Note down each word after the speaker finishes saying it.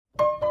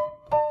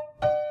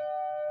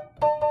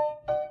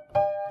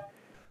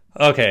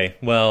Okay,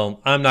 well,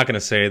 I'm not going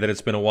to say that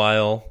it's been a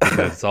while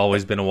because it's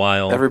always been a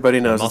while. Everybody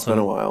I'm knows it's been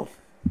a also while.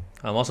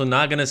 I'm also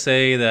not going to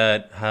say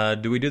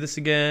that do we do this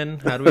again?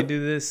 How do we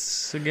do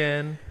this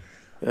again?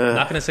 Uh,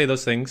 Not going to say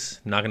those things.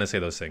 Not going to say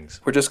those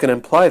things. we're just going to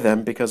imply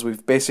them because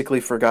we've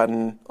basically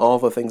forgotten all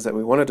the things that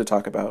we wanted to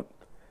talk about.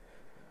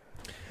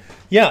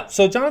 Yeah,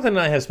 so Jonathan and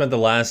I have spent the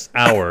last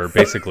hour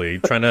basically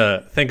trying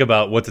to think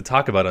about what to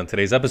talk about on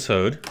today's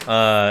episode.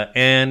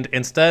 And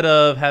instead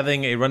of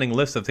having a running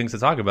list of things to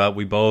talk about,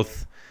 we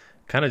both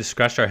kind of just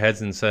scratched our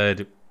heads and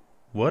said,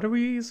 what are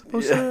we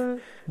supposed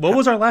to... What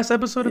was our last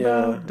episode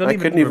Yeah, about? I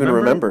couldn't even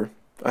remember.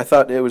 I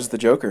thought it was the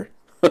Joker.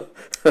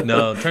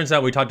 No, it turns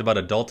out we talked about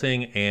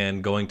adulting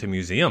and going to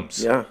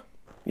museums. Yeah,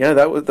 yeah.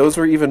 Those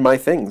were even my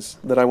things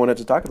that I wanted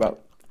to talk about.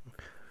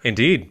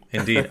 Indeed,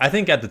 indeed. I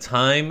think at the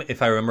time,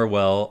 if I remember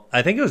well,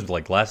 I think it was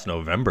like last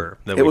November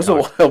that It we was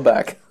talked. a while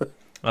back.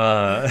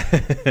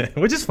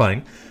 Which is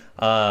fine.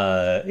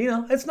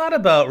 It's not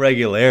about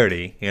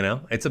regularity,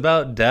 it's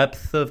about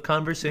depth of That's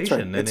conversation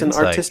right. and It's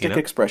insight, an artistic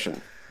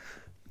expression.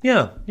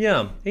 Yeah,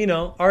 yeah.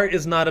 Art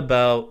is not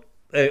about,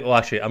 well,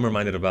 actually, I'm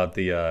reminded about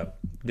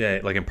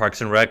like in Parks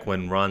and Rec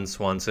when Ron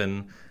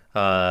Swanson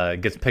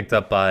gets picked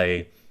up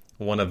by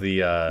one of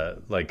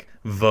the, like,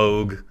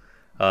 Vogue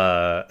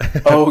Oh,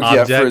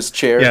 yeah, for his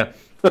chair. Yeah.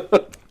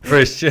 For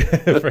his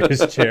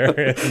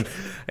chair.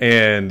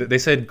 And they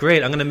said,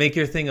 great, I'm going to make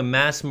your thing a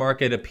mass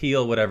market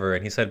appeal, whatever.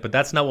 And he said, but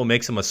that's not what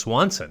makes him a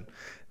Swanson.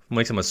 What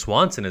makes him a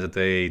Swanson is that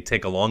they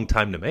take a long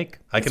time to make.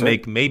 I can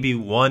make maybe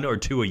one or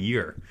two a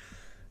year.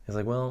 He's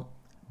like, well,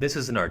 this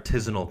is an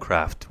artisanal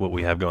craft, what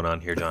we have going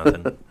on here,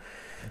 Jonathan.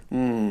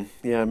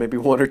 Yeah, maybe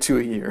one or two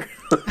a year.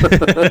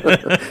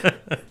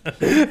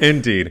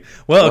 Indeed.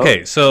 Well,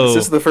 okay, so...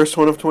 This is the first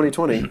one of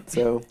 2020,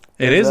 so...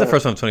 It is the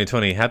first one of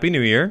 2020. Happy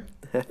New Year.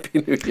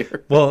 Happy New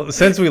Year. Well,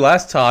 since we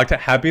last talked,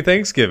 happy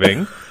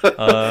Thanksgiving.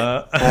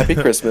 Happy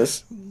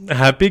Christmas.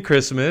 Happy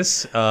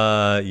Christmas.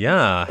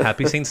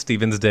 Happy St.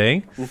 Stephen's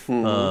Day.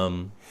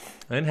 And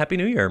Happy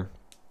New Year.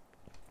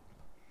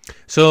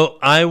 So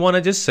I want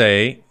to just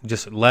say,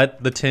 just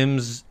let the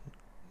Tims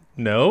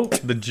know,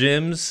 the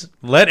Jims,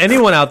 let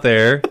anyone out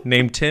there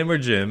named Tim or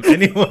Jim,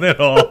 anyone at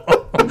all.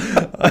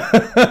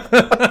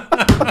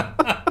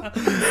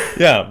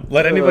 Yeah,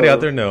 let anybody out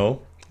there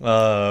know,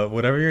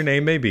 whatever your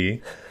name may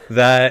be,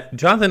 that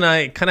Jonathan and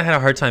I kind of had a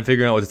hard time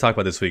figuring out what to talk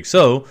about this week.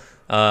 So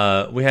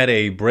we had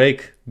a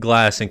break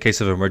glass in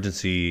case of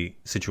emergency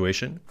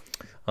situation.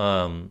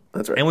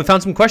 That's right. And we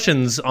found some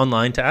questions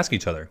online to ask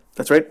each other.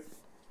 That's right.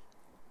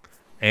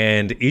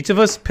 And each of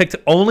us picked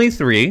only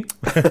 3.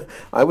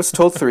 I was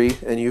told 3,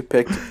 and you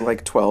picked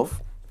like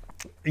 12.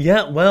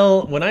 Yeah,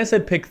 well, when I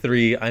said pick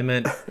 3, I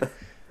meant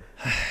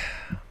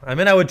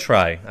I would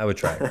try.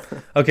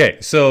 Okay,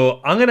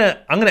 so I'm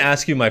gonna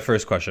ask you my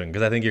first question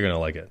because I think you're gonna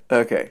like it.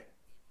 Okay.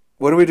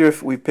 What do we do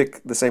if we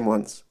pick the same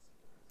ones?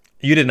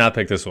 You did not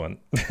pick this one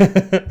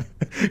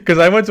because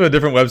I went to a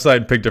different website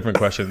and picked different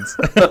questions.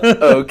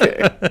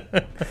 Okay.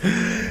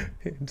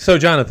 So,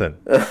 Jonathan,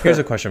 here's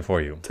a question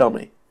for you. Tell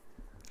me.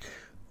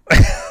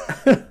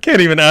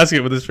 Can't even ask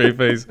it with a straight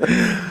face.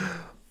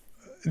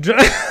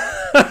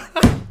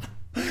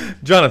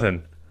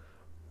 Jonathan,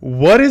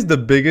 what is the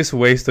biggest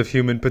waste of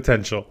human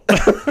potential?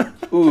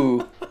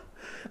 Ooh.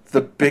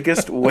 The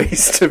biggest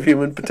waste of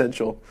human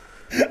potential.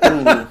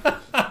 Ooh.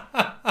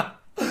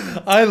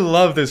 I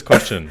love this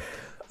question.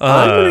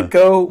 I'm going to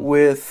go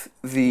with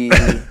the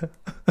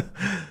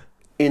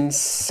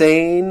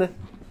insane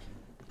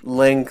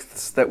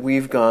lengths that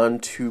we've gone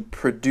to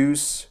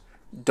produce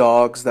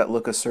dogs that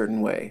look a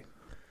certain way.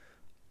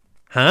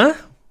 Huh?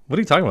 What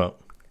are you talking about?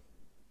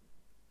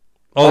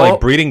 Oh, like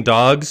breeding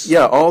dogs?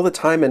 Yeah, all the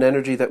time and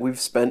energy that we've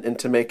spent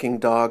into making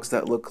dogs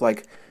that look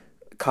like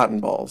cotton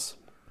balls.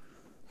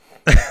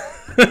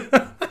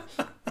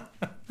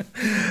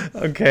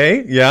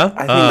 Okay, yeah. I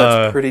think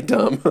that's pretty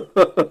dumb.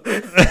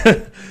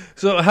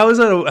 So how is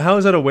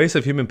that a waste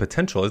of human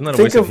potential? Isn't that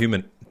a waste of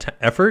human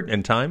effort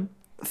and time?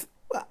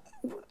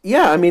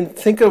 Yeah, I mean,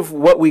 think of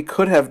what we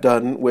could have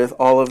done with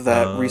all of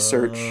that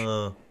research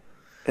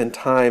and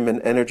time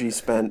and energy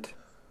spent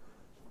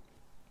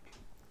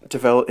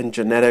develop in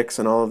genetics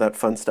and all of that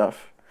fun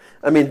stuff.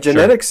 I mean,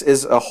 genetics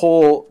is a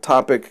whole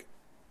topic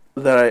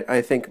that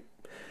I think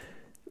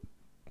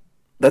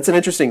that's an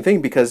interesting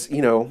thing because,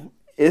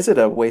 is it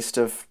a waste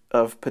of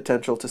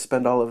potential to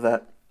spend all of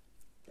that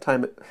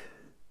time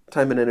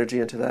and energy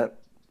into that?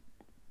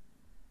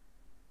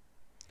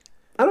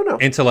 I don't know.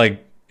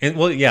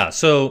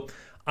 So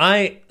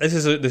this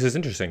is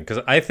interesting because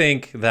I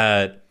think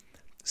that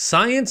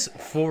science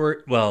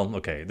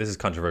this is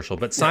controversial,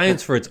 but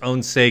science for its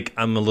own sake,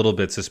 I'm a little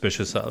bit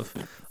suspicious of.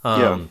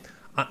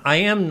 I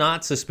am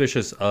not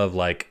suspicious of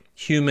like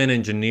human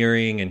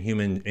engineering and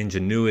human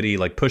ingenuity,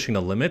 like pushing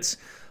the limits.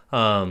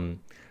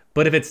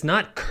 But if it's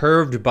not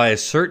curved by a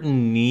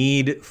certain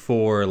need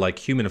for like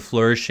human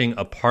flourishing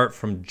apart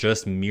from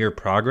just mere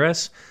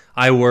progress,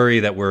 I worry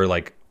that we're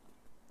like,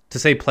 to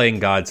say playing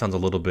God sounds a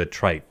little bit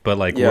trite, but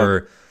like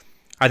we're,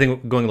 I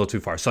think, going a little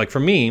too far. So like for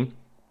me,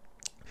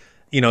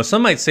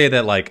 some might say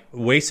that like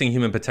wasting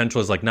human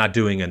potential is like not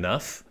doing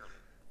enough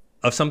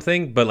of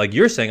something, but like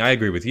you're saying, I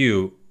agree with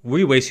you.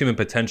 We waste human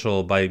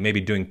potential by maybe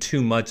doing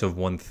too much of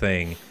one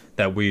thing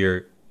that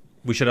we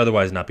should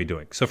otherwise not be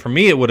doing. So for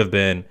me, it would have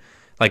been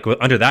like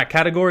under that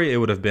category, it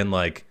would have been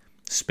like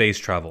space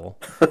travel.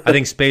 I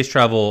think space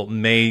travel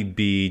may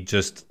be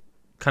just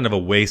kind of a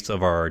waste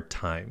of our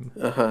time.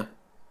 Uh-huh.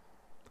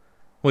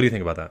 What do you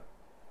think about that?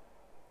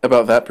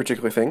 About that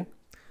particular thing?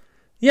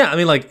 Yeah, I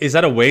mean, like, is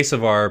that a waste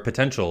of our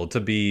potential to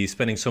be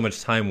spending so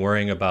much time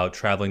worrying about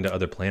traveling to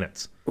other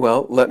planets?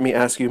 Well, let me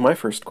ask you my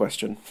first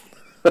question.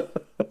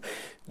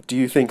 Do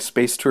you think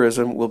space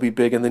tourism will be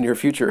big in the near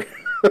future?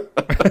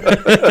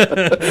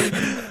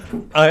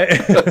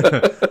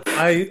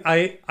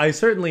 I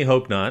certainly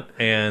hope not,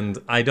 and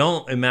I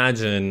don't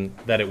imagine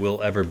that it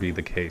will ever be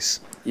the case.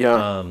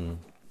 Yeah.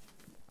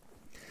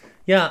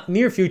 Yeah,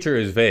 near future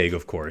is vague,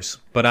 of course,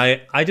 but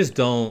I just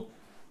don't.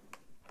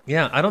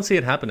 Yeah, I don't see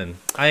it happening.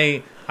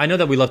 I know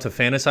that we love to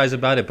fantasize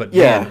about it, but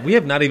Yeah. man, we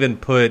have not even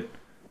put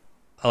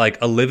like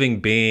a living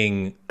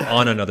being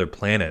on another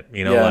planet.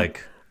 Yeah.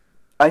 Like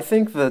I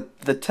think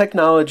that the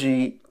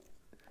technology.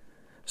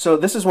 So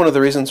this is one of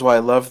the reasons why I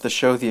love the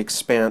show The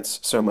Expanse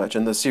so much,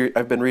 and the series.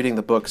 I've been reading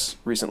the books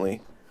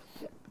recently,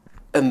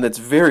 and it's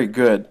very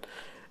good.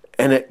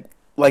 And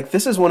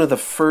this is one of the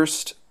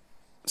first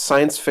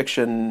science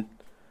fiction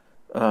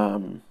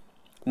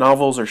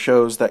novels or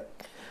shows that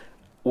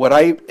what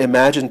I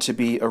imagine to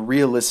be a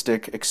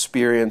realistic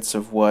experience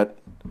of what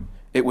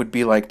it would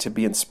be like to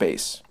be in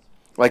space.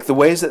 Like the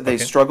ways that they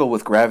struggle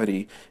with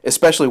gravity,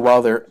 especially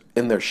while they're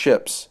in their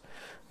ships.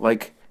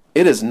 Like,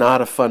 it is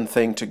not a fun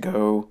thing to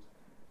go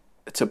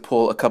to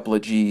pull a couple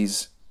of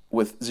G's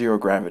with zero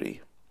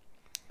gravity.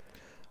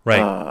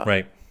 right,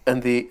 right.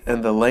 And the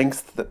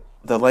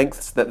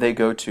lengths that they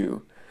go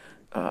to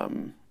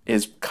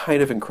is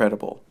kind of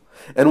incredible.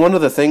 And one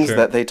of the things Sure.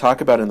 that they talk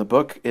about in the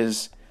book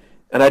is,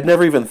 and I'd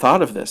never even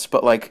thought of this,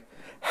 but like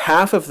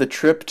half of the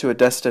trip to a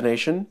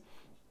destination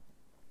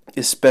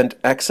is spent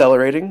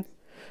accelerating,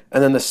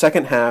 and then the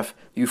second half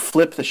you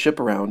flip the ship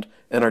around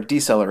and are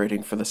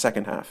decelerating for the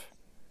second half.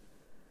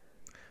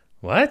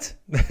 What?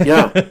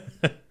 Yeah.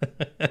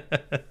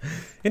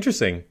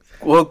 Interesting.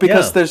 Well,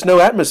 because Yeah. there's no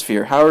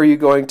atmosphere. How are you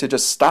going to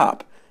just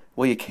stop?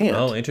 Well, you can't.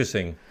 Oh,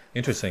 interesting.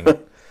 I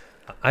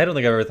don't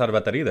think I've ever thought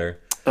about that either.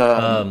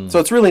 So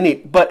it's really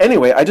neat. But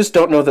anyway, I just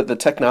don't know that the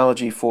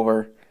technology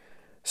for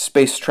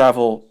space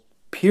travel,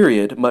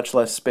 period, much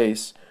less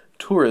space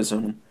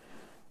tourism,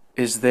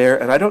 is there.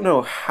 And I don't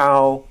know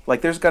how,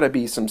 like, there's got to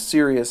be some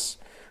serious,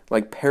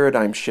 like,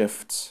 paradigm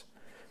shifts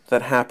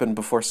that happen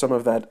before some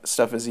of that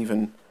stuff is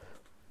even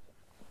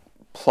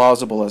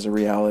plausible as a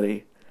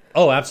reality.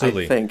 Oh,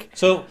 absolutely. I think.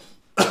 So,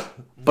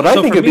 But I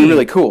So think for it'd be me-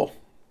 really cool.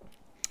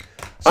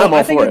 so I'm all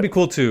I think for it'd it. be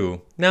cool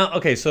too. Now,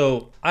 okay,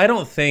 so I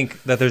don't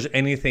think that there's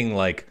anything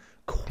like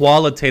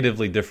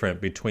qualitatively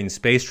different between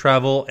space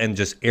travel and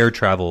just air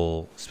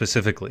travel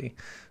specifically.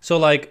 So,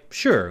 like,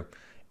 sure,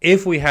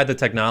 if we had the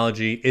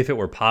technology, if it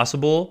were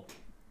possible,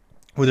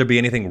 would there be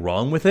anything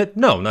wrong with it?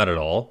 No, not at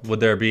all. Would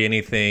there be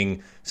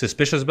anything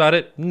suspicious about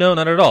it? No,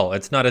 not at all.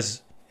 It's not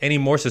any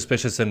more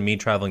suspicious than me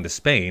traveling to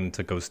Spain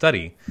to go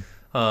study.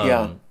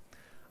 Yeah.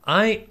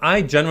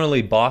 I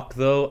generally balk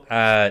though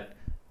at,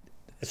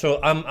 so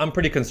I'm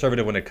pretty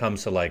conservative when it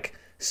comes to like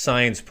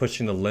science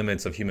pushing the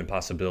limits of human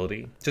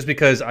possibility. Just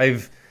because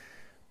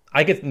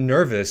I get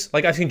nervous.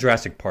 Like, I've seen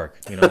Jurassic Park,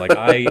 like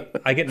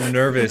I get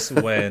nervous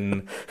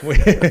when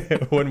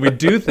when we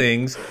do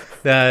things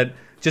that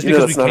just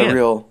because that's we not can't.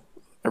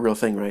 a real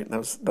thing, right? That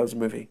was a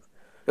movie.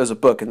 It was a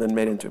book and then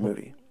made into a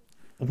movie.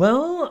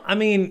 Well, I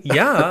mean,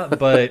 yeah,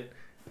 but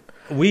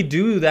we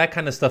do that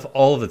kind of stuff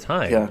all the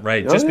time, Yeah.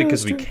 right? Oh, Just yeah,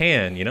 because that's we true.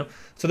 can.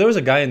 So there was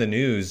a guy in the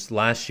news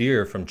last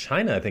year from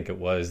China, I think it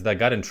was, that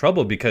got in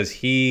trouble because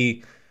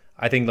he,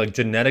 I think, like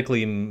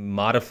genetically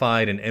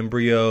modified an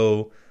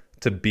embryo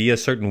to be a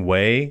certain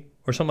way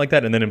or something like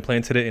that, and then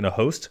implanted it in a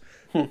host.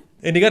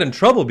 And he got in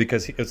trouble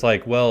because it's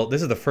like, well,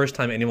 this is the first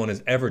time anyone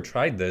has ever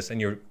tried this, and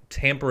you're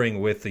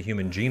tampering with the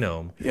human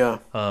genome. Yeah.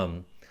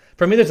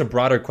 For me, there's a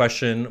broader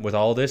question with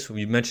all this.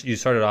 You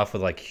started off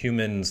with like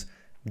humans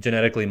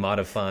genetically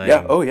modifying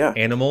Yeah. Oh, yeah.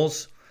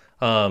 animals,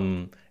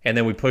 and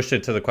then we pushed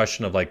it to the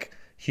question of like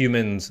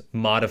humans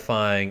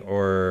modifying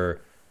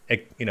or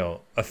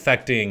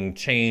affecting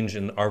change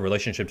in our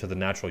relationship to the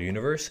natural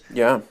universe.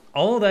 Yeah.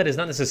 All of that is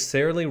not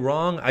necessarily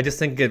wrong. I just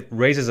think it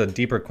raises a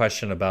deeper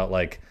question about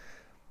like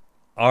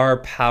our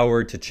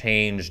power to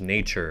change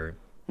nature.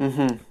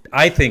 Mm-hmm.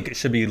 I think it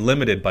should be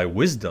limited by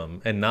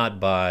wisdom and not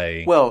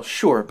by. Well,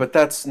 sure, but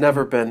that's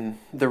never been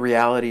the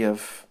reality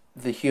of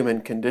the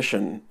human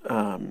condition.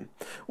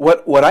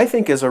 What I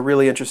think is a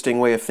really interesting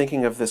way of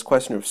thinking of this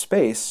question of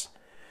space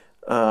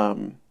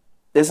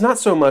is not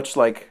so much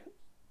like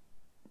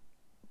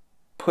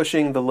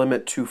pushing the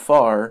limit too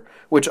far,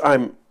 which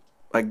I'm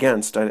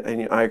against. I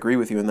agree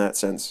with you in that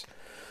sense.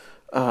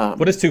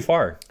 What is too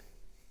far?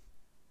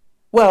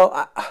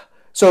 Well,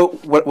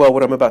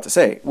 what I'm about to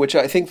say, which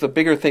I think the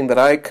bigger thing that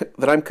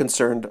I'm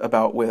concerned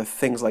about with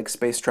things like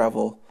space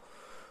travel,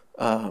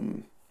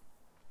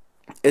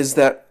 is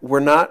that we're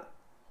not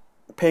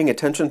paying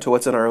attention to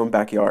what's in our own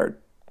backyard.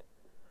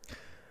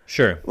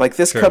 Sure. Like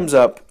this Sure. comes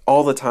up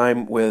all the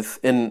time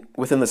within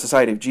the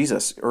Society of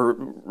Jesus, or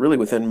really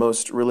within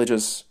most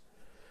religious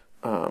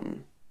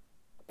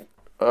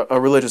a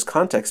religious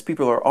context.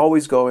 People are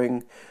always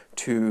going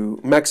to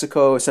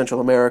Mexico,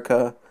 Central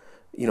America,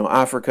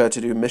 Africa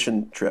to do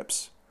mission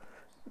trips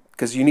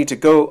because you need to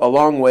go a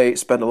long way,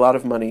 spend a lot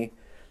of money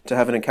to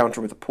have an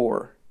encounter with the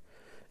poor.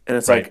 And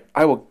it's Right. like,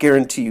 I will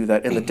guarantee you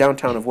that in the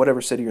downtown of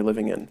whatever city you're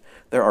living in,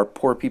 there are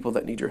poor people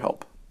that need your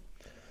help.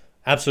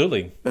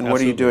 Absolutely. And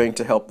what are you Absolutely. doing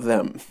to help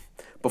them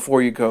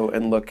before you go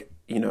and look,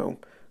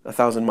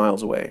 1,000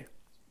 miles away?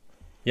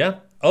 Yeah.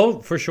 Oh,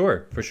 for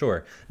sure, for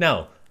sure.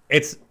 Now,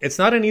 it's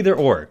not an either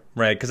or,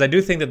 right? Because I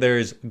do think that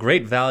there's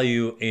great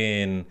value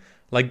in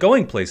like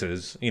going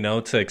places,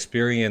 to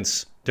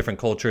experience different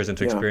cultures and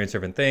to Yeah. experience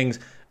different things.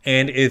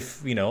 And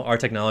if, our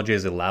technology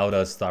has allowed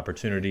us the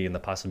opportunity and the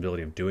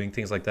possibility of doing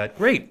things like that,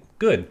 great,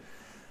 good.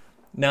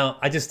 Now,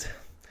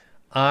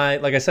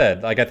 like I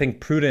said, like I think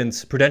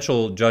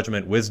prudential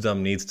judgment,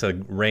 wisdom needs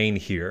to reign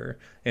here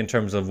in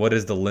terms of what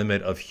is the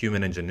limit of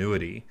human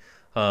ingenuity.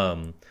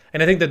 And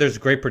I think that there's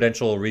great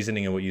prudential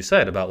reasoning in what you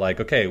said about like,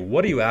 okay,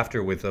 what are you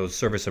after with those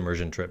service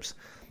immersion trips?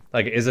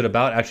 Like, is it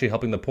about actually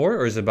helping the poor,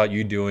 or is it about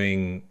you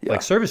doing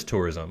like service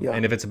tourism? Yeah.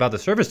 And if it's about the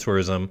service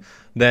tourism,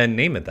 then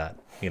name it that,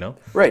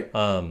 Right.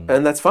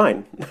 And that's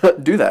fine.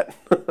 Do that.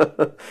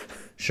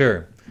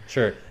 Sure,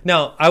 sure.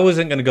 Now, I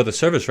wasn't going to go the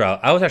service route.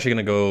 I was actually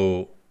going to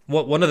go.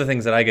 One of the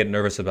things that I get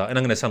nervous about, and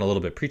I'm going to sound a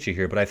little bit preachy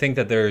here, but I think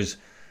that there's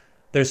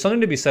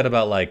something to be said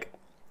about like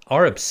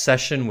our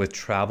obsession with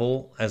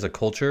travel as a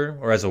culture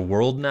or as a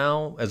world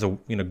now, as a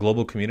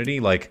global community.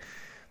 Like,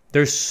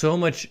 there's so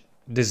much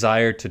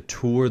desire to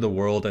tour the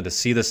world and to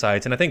see the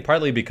sights, and I think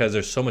partly because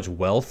there's so much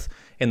wealth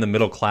in the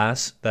middle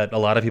class that a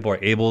lot of people are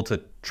able to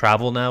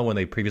travel now when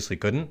they previously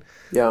couldn't.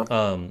 Yeah.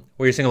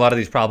 Where you're seeing a lot of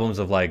these problems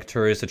of like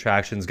tourist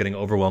attractions getting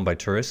overwhelmed by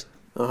tourists.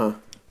 Uh-huh.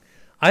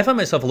 I find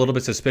myself a little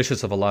bit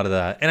suspicious of a lot of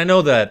that. And I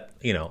know that,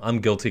 I'm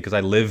guilty because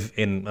I live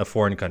in a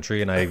foreign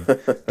country and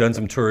I've done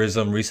some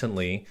tourism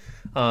recently.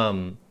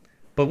 But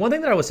one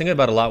thing that I was thinking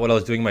about a lot when I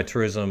was doing my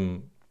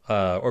tourism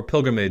or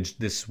pilgrimage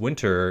this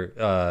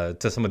winter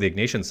to some of the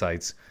Ignatian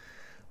sites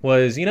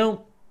was,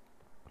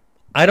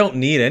 I don't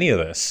need any of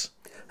this.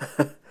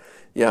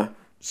 Yeah.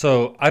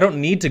 So I don't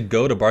need to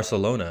go to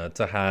Barcelona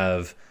to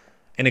have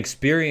an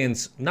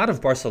experience, not of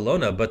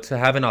Barcelona, but to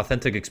have an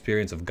authentic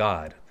experience of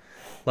God.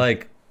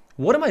 Like,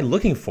 what am I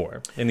looking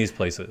for in these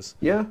places?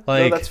 Yeah.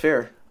 Like, no, that's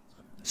fair.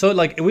 So,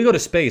 like, if we go to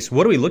space,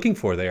 what are we looking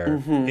for there?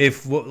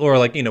 Mm-hmm. Or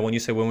like, when you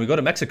say when we go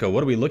to Mexico,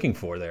 what are we looking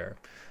for there?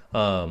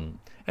 And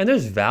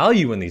there's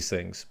value in these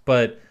things.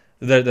 But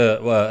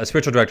a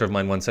spiritual director of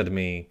mine once said to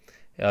me,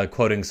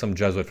 quoting some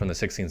Jesuit from the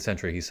 16th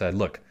century, he said,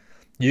 "Look,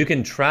 you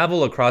can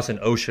travel across an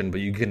ocean, but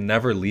you can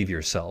never leave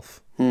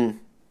yourself."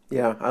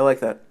 Yeah, I like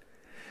that.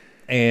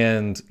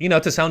 And,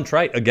 to sound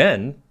trite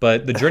again,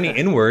 but the journey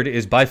inward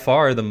is by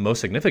far the most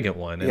significant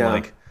one. And Yeah.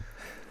 like,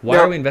 why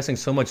Now- are we investing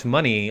so much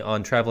money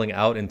on traveling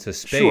out into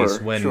space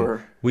Sure, when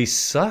sure. we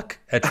suck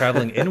at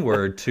traveling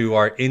inward to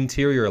our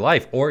interior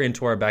life or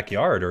into our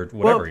backyard or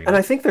whatever? Well, and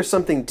I think there's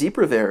something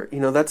deeper there.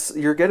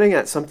 You're getting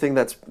at something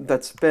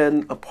that's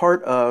been a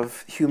part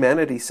of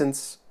humanity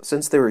since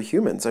they were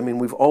humans. I mean,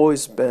 we've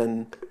always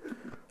been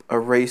a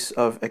race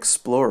of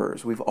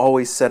explorers. We've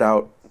always set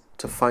out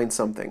to find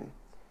something.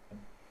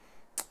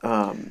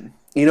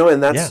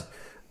 And that's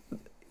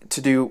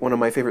to do one of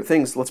my favorite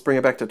things. Let's bring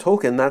it back to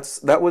Tolkien.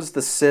 That was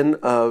the sin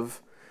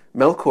of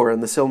Melkor in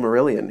the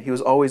Silmarillion. He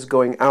was always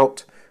going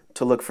out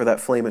to look for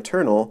that flame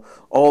eternal.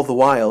 All the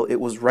while, it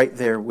was right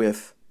there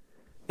with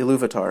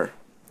Iluvatar,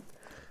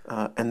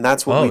 and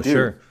that's what we do.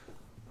 Sure.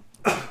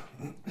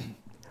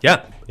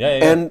 Yeah.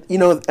 And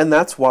and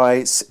that's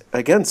why,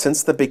 again,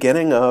 since the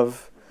beginning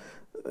of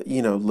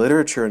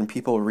literature and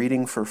people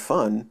reading for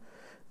fun,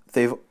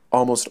 they've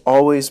almost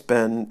always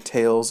been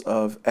tales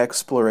of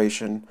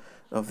exploration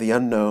of the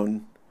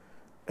unknown,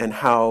 and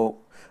how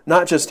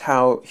not just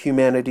how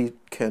humanity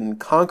can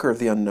conquer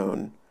the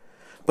unknown,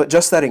 but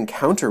just that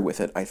encounter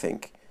with it, I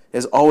think,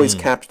 has always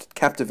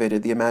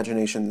captivated the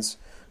imaginations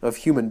of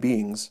human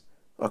beings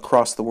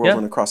across the world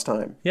and across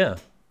time. Yeah.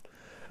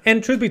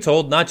 And truth be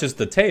told, not just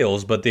the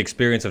tales, but the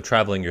experience of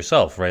traveling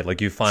yourself, right? Like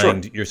you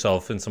find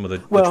yourself in some of the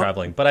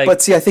traveling.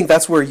 But see, I think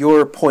that's where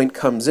your point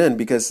comes in,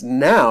 because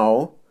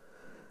now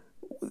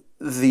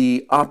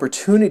the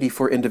opportunity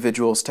for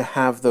individuals to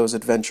have those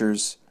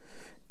adventures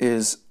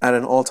is at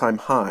an all-time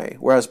high,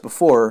 whereas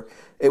before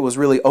it was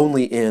really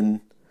only in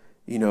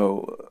in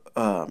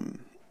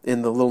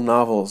the little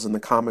novels and the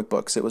comic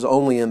books. It was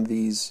only in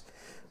these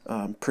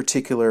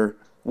particular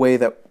way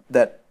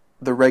that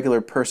the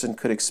regular person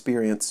could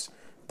experience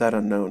that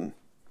unknown.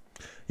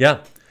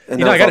 Yeah.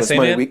 And I got to say,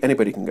 man,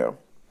 anybody can go.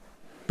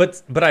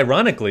 But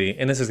ironically,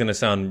 and this is going to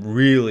sound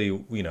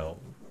really,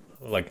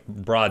 like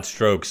broad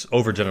strokes,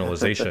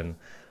 overgeneralization.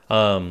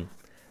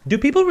 Do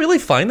people really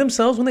find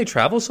themselves when they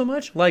travel so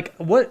much? Like,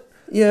 what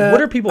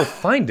are people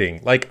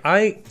finding? Like,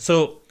 I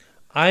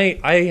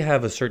I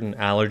have a certain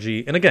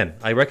allergy, and again,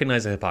 I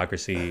recognize the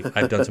hypocrisy.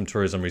 I've done some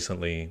tourism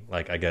recently,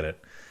 like I get it.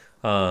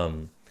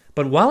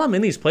 But while I'm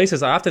in these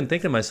places, I often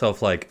think to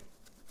myself, like,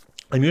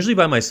 I'm usually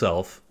by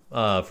myself,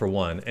 for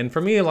one, and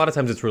for me, a lot of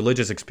times it's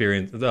religious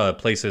experience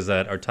places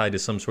that are tied to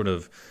some sort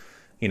of,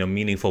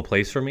 meaningful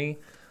place for me.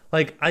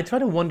 Like, I try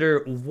to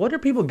wonder, what are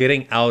people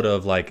getting out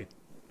of like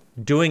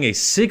doing a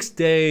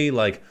 6-day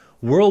like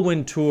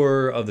whirlwind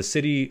tour of the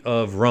city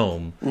of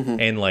Rome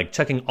and like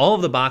checking all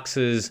of the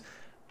boxes,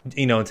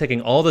 and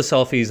taking all the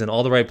selfies in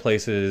all the right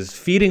places,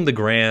 feeding the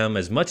gram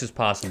as much as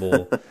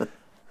possible,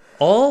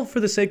 all for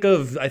the sake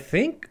of, I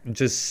think,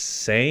 just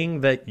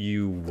saying that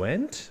you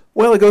went?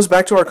 Well, it goes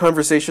back to our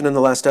conversation in the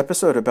last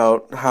episode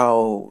about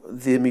how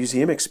the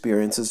museum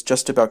experience is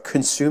just about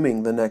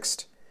consuming the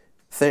next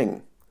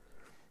thing.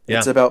 Yeah.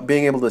 It's about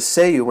being able to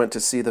say you went to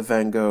see the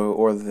Van Gogh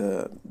or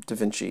the Da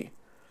Vinci.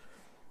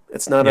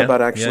 It's not about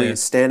actually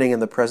standing in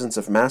the presence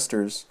of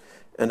masters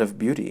and of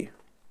beauty.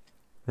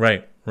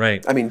 Right.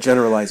 I mean,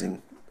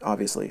 generalizing,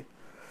 obviously.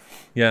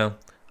 Yeah.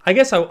 I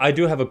guess I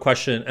do have a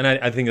question, and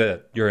I think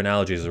that your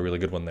analogy is a really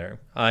good one there.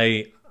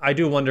 I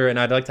do wonder, and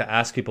I'd like to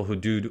ask people who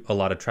do a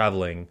lot of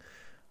traveling,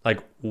 like,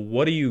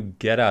 what do you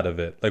get out of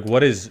it? Like,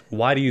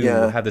 why do you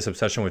have this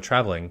obsession with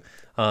traveling?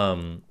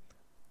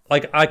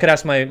 Like, I could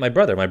ask my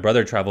brother. My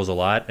brother travels a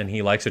lot, and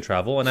he likes to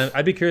travel, and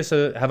I'd be curious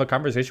to have a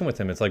conversation with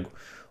him. It's like,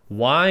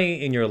 why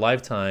in your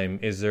lifetime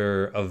is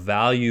there a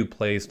value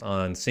placed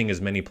on seeing as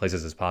many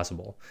places as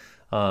possible?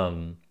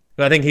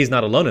 I think he's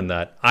not alone in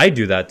that. I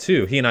do that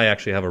too. He and I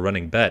actually have a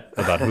running bet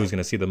about who's going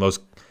to see the most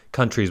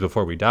countries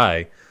before we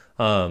die.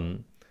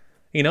 But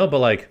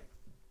like,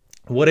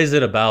 what is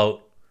it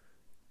about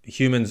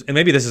humans? And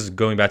maybe this is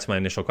going back to my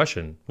initial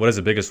question. What is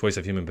the biggest waste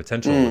of human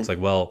potential? It's like,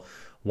 well,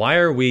 why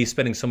are we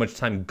spending so much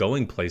time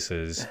going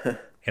places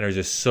and are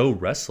just so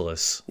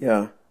restless?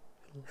 Yeah.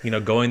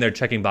 Going there,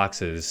 checking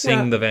boxes,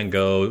 seeing the Van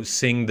Gogh,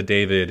 seeing the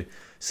David,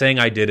 saying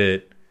I did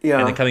it. Yeah.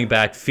 And then coming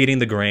back, feeding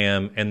the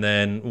gram, and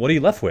then what are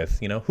you left with?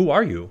 Who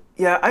are you?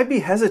 Yeah, I'd be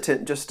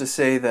hesitant just to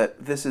say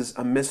that this is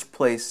a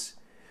misplaced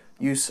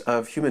use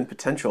of human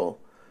potential,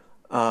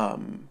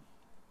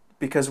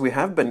 because we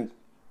have been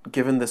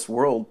given this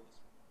world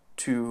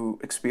to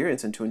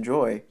experience and to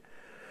enjoy.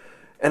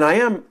 And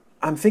I'm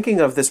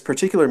thinking of this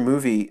particular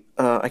movie.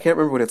 I can't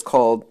remember what it's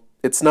called.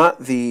 It's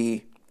not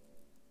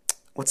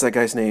what's that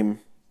guy's name?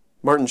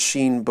 Martin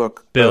Sheen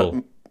book.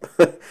 Bill.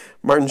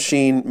 Martin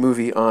Sheen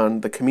movie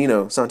on the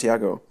Camino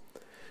Santiago.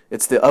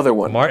 It's the other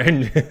one.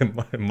 Martin.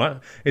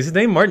 Is his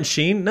name Martin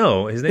Sheen?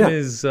 No, his name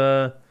is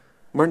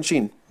Martin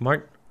Sheen.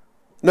 No,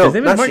 his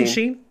name is Martin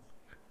Sheen.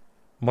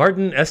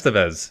 Martin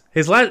Estevez.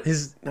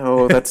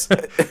 No, that's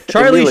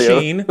Charlie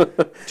Emilio.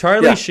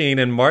 Charlie Sheen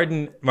and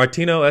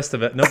Martino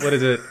Estevez. No, what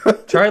is it?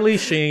 Charlie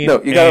Sheen.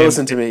 No, you gotta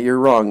listen to me. You're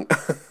wrong.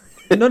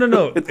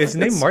 No. Is his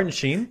name Martin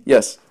Sheen?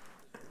 Yes.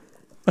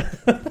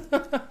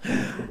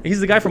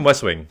 He's the guy from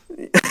West Wing.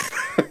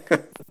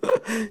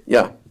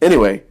 Yeah.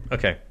 Anyway.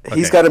 Okay.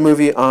 He's got a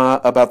movie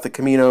about the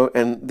Camino,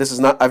 and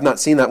I've not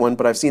seen that one,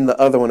 but I've seen the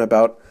other one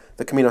about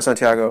the Camino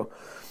Santiago,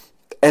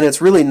 and it's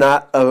really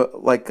not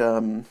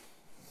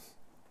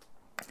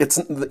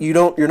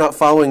you're not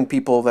following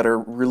people that are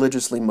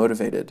religiously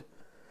motivated.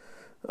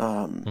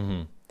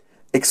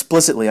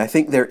 Explicitly, I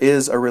think there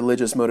is a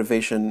religious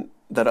motivation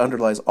that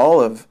underlies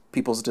all of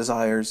people's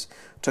desires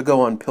to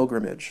go on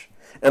pilgrimage.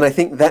 And I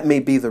think that may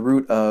be the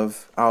root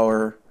of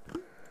of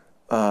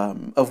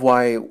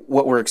why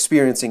what we're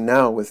experiencing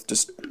now with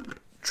just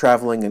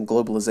traveling and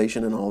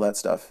globalization and all that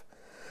stuff.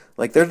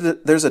 Like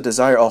there's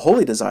a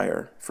holy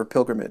desire for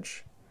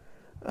pilgrimage,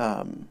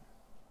 and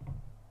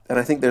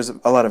I think there's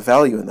a lot of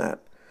value in that.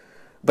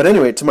 But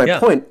anyway, to my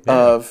point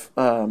of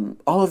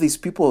all of these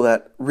people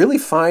that really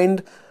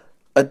find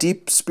a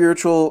deep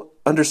spiritual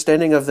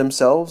understanding of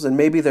themselves, and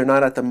maybe they're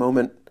not at the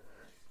moment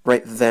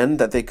right then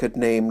that they could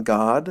name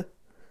God.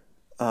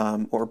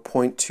 Or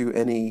point to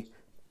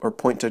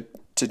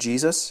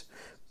Jesus,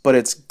 but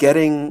it's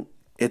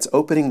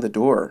opening the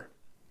door.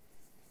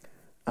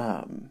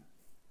 And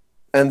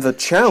the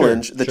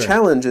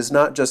challenge is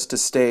not just to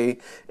stay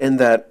in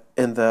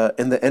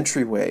the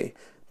entryway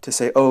to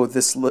say, oh,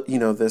 this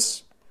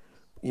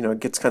it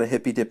gets kind of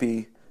hippy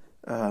dippy,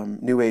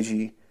 new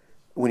agey,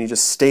 when you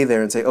just stay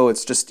there and say, oh,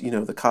 it's just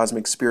the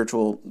cosmic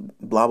spiritual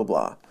blah blah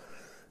blah.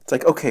 It's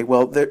like, okay,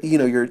 well, there,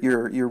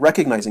 you're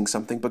recognizing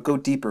something, but go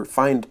deeper,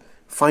 find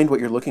what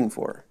you're looking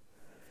for.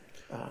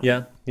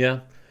 Yeah.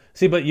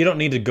 See, but you don't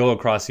need to go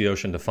across the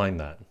ocean to find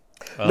that.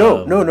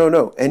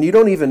 No. And you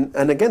don't even,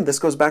 and again, this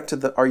goes back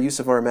to our use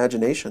of our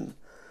imagination.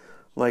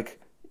 Like,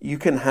 you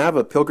can have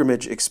a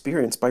pilgrimage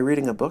experience by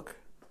reading a book.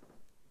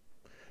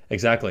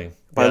 Exactly.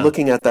 By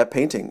looking at that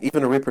painting,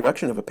 even a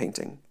reproduction of a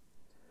painting.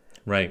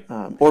 Right.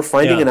 Or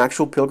finding an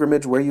actual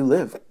pilgrimage where you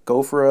live.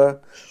 Go for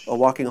a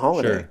walking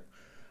holiday. Sure.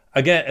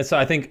 Again, so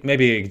I think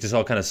maybe it just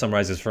all kind of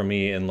summarizes for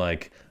me in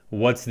like,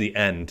 what's the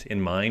end in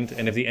mind?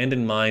 And if the end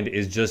in mind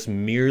is just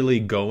merely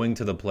going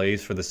to the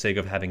place for the sake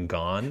of having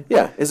gone,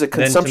 is it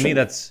consumption?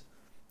 Then to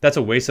me that's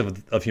a waste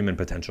of human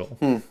potential.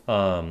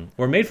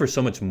 We're made for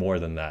so much more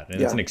than that. And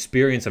it's an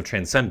experience of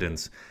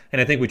transcendence. And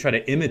I think we try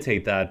to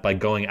imitate that by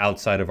going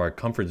outside of our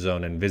comfort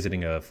zone and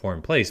visiting a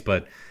foreign place.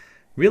 But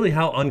really,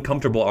 how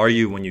uncomfortable are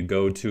you when you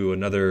go to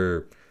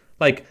another,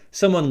 like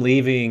someone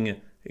leaving,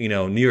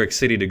 New York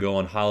City to go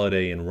on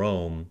holiday in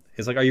Rome?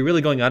 Is like, are you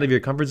really going out of your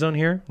comfort zone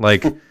here?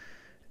 Like,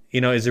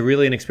 is it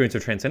really an experience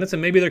of transcendence?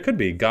 And maybe there could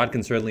be. God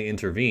can certainly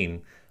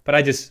intervene. But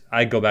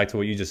I go back to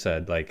what you just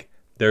said. Like,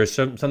 there's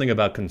something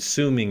about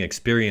consuming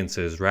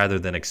experiences rather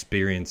than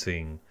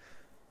experiencing,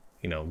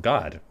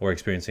 God, or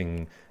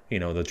experiencing,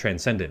 the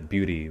transcendent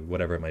beauty,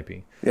 whatever it might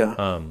be.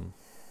 Yeah.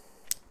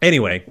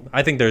 Anyway,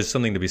 I think there's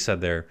something to be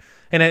said there.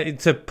 And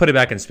to put it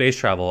back in space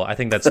travel, I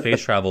think that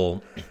space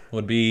travel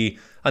would be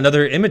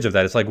another image of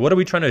that. It's like, what are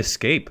we trying to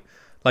escape?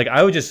 Like,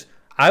 I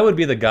would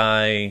be the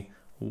guy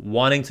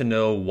wanting to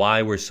know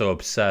why we're so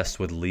obsessed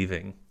with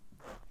leaving.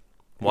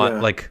 Why,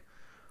 like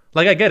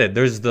I get it.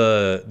 There's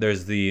the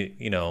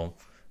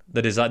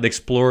the design, the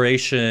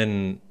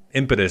exploration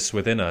impetus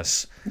within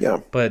us. Yeah.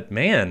 But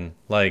man,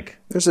 like,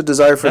 there's a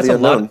desire for the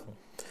unknown.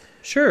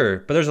 Sure,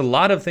 but there's a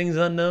lot of things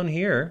unknown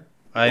here.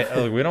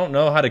 We don't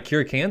know how to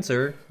cure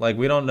cancer. Like,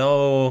 we don't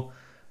know,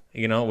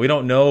 we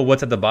don't know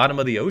what's at the bottom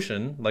of the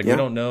ocean. Like, we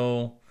don't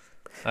know.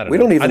 I don't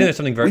know. I think there's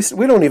something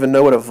we don't even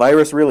know what a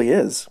virus really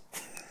is.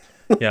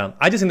 Yeah,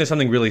 I just think there's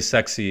something really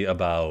sexy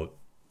about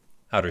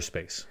outer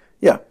space.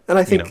 Yeah, and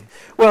I think,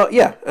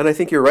 and I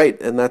think you're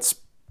right, and that's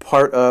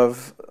part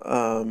of,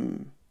 I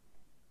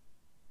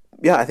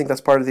think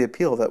that's part of the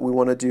appeal, that we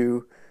want to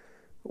do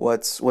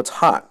what's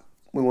hot.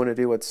 We want to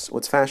do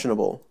what's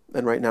fashionable,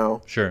 and right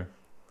now, sure,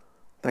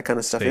 that kind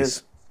of stuff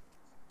is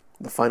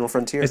the final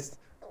frontier.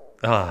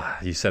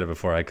 You said it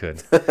before I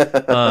could.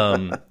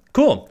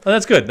 Cool. Oh,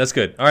 that's good. That's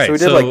good. All right. So we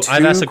did like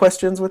two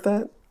questions with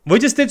that? We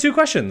just did 2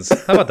 questions.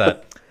 How about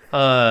that?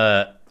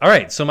 All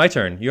right. So my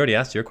turn. You already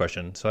asked your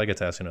question, so I get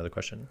to ask another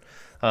question.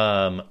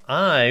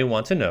 I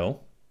want to know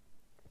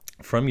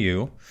from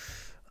you.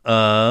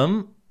 If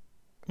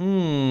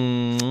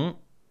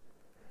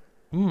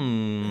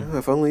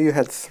only you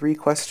had 3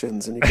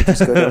 questions and you could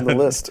just go down the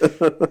list.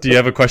 Do you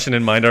have a question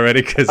in mind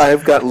already? 'Cause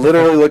I've got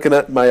literally looking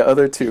at my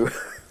other 2.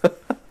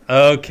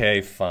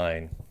 Okay,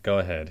 fine. Go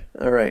ahead.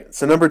 All right.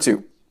 So number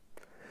 2.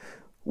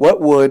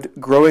 What would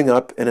growing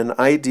up in an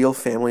ideal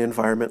family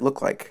environment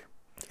look like?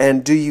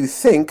 And do you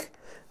think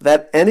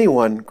that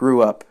anyone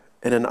grew up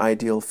in an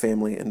ideal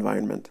family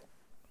environment?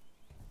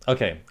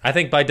 Okay. I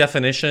think by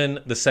definition,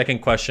 the second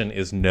question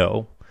is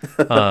no.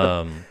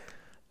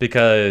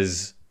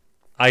 Because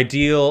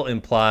ideal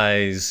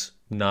implies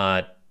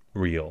not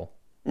real,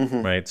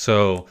 right?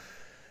 So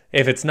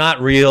if it's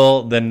not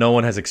real, then no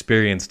one has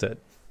experienced it.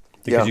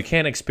 Because you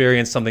can't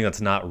experience something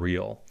that's not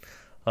real.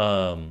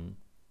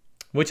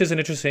 Which is an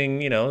interesting,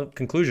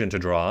 conclusion to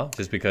draw,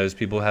 just because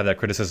people have that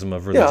criticism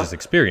of religious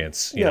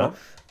experience, you know,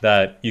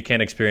 that you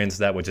can't experience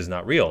that which is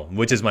not real,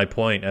 which is my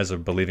point as a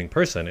believing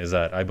person, is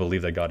that I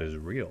believe that God is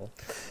real.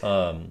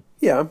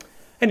 Anyway.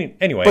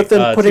 But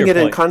then putting it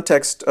in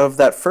context of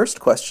that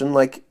first question,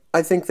 like,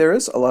 I think there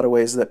is a lot of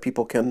ways that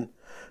people can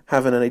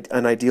have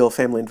an ideal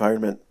family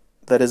environment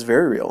that is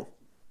very real.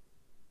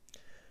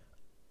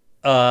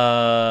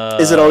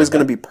 Is it always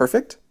going to be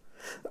perfect?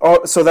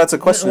 So that's a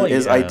question.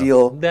 Is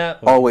ideal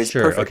always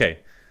perfect? Okay.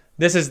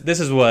 This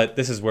is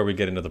where we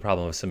get into the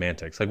problem of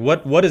semantics. Like,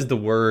 what does the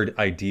word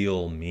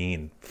ideal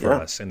mean for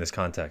us in this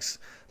context?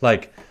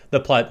 Like, the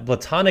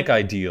Platonic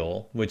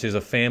ideal, which is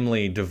a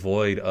family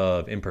devoid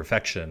of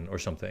imperfection or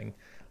something.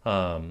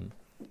 I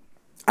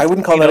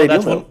wouldn't call that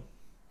ideal.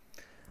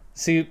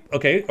 See,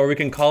 okay, or we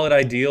can call it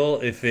ideal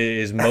if it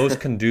is most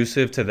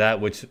conducive to that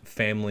which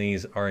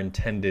families are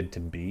intended to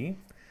be.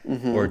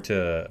 Or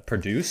to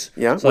produce.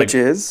 Yeah, so which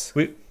is?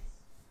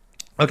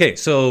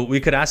 So we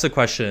could ask the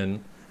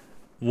question,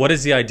 what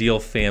is the ideal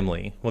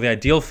family? Well, the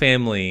ideal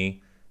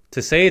family,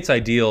 to say it's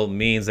ideal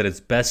means that it's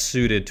best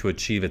suited to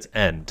achieve its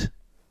end.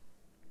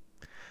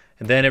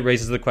 And then it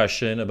raises the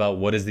question about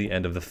what is the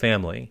end of the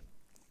family?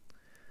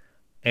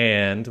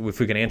 And if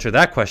we can answer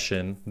that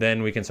question,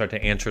 then we can start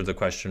to answer the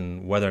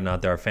question whether or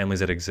not there are families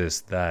that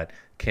exist that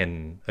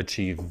can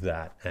achieve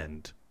that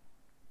end.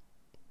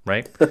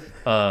 Right?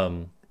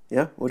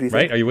 Yeah, what do you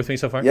think? Right? Are you with me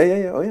so far? Yeah.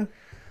 Oh, yeah.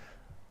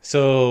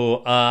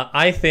 So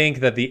I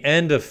think that the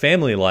end of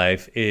family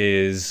life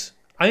is...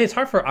 it's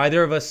hard for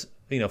either of us,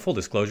 full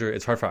disclosure,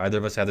 it's hard for either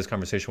of us to have this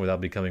conversation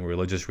without becoming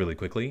religious really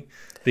quickly.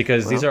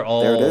 Because these are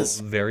all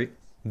very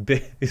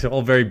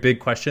big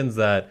questions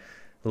that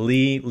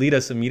lead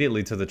us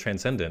immediately to the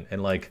transcendent.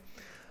 And like,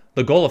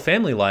 the goal of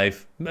family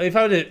life, if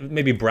I were to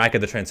maybe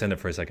bracket the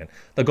transcendent for a second,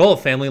 the goal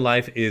of family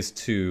life is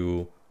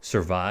to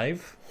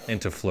survive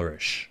and to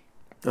flourish,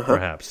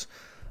 perhaps.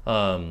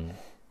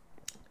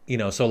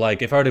 So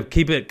like, if I were to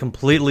keep it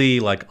completely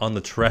like on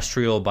the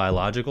terrestrial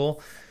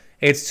biological,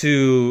 it's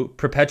to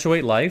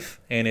perpetuate life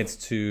and it's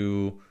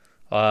to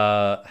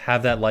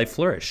have that life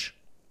flourish.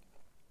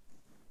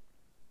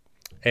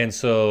 And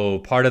so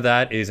part of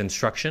that is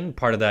instruction.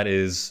 Part of that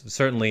is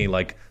certainly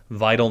like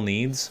vital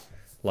needs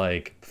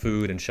like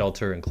food and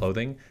shelter and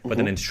clothing, but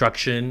then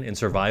instruction in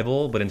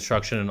survival, but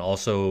instruction in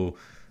also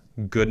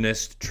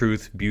goodness,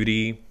 truth,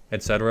 beauty,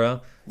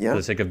 etc., Yeah. for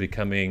the sake of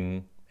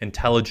becoming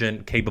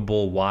intelligent,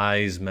 capable,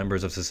 wise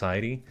members of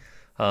society.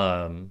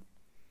 Yeah,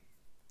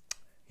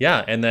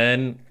 and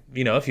then,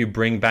 if you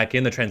bring back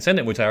in the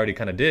transcendent, which I already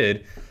kind of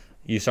did,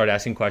 you start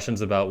asking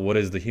questions about what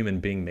is the human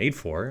being made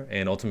for,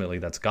 and ultimately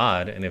that's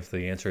God. And if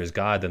the answer is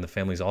God, then the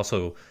families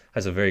also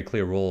has a very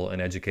clear role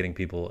in educating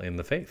people in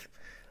the faith.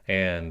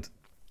 And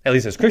at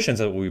least as Christians,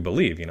 that's what we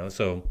believe,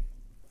 So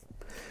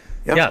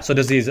yeah, so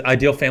does the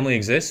ideal family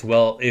exist?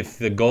 Well, if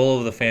the goal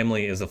of the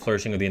family is the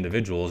flourishing of the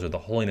individuals or the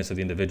holiness of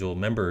the individual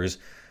members,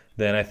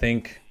 then I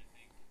think,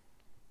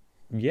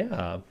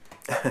 yeah,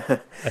 I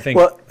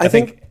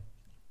think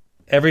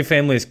every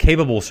family is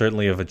capable,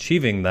 certainly, of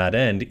achieving that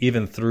end,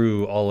 even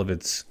through all of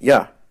its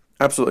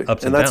absolutely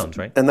ups and downs,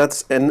 right? And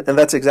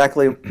that's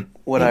exactly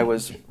what I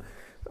was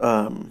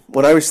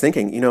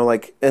thinking.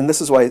 And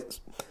this is why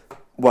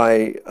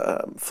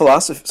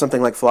philosophy,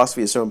 something like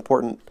philosophy, is so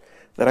important.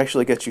 That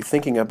actually gets you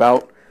thinking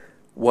about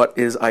what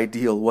is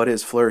ideal, what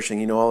is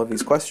flourishing. All of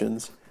these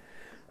questions.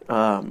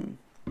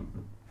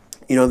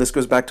 This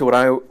goes back to what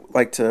I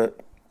like to.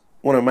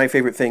 One of my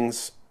favorite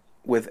things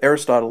with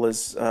Aristotle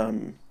is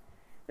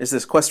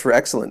this quest for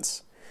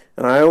excellence,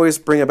 and I always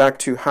bring it back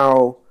to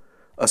how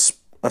a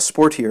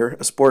sport, what do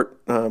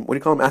you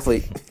call them,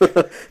 athlete,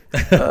 a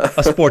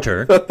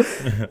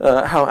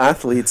sporter, how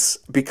athletes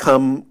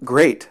become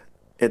great.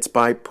 It's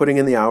by putting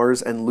in the hours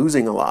and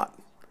losing a lot.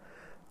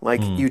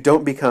 Like, you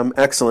don't become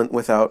excellent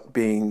without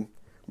being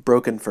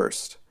broken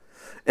first.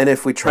 And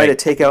if we try to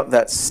take out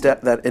that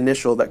step, that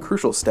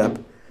crucial step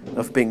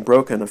of being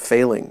broken, of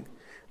failing,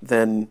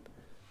 then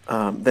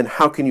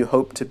how can you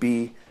hope to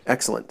be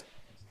excellent?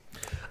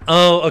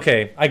 Oh,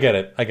 okay. I get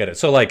it.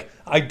 So, like,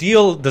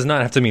 ideal does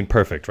not have to mean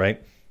perfect,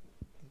 right?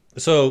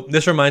 So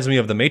this reminds me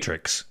of The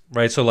Matrix,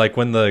 right? So, like,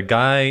 when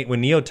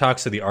Neo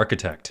talks to the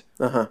architect,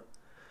 the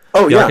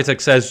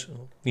architect says,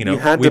 he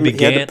had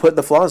to put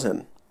the flaws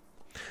in.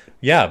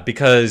 Yeah,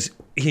 because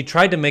he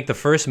tried to make the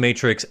first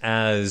Matrix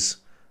as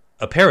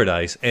a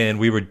paradise, and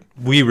we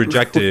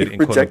rejected, in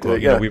quote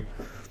unquote,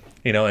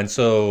 and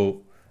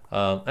so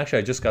actually,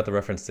 I just got the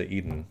reference to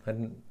Eden. I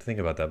didn't think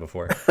about that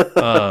before.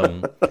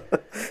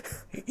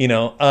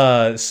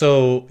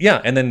 So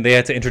yeah, and then they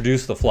had to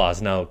introduce the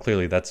flaws. Now,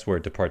 clearly, that's where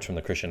it departs from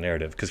the Christian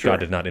narrative, because God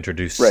did not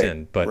introduce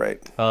sin. But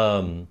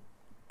without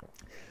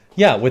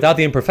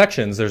the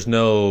imperfections, there's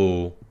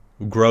no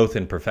growth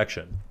in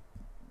perfection.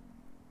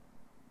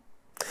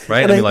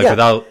 Right?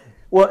 Without...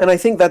 Well, and I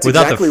think that's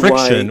without exactly the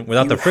friction, why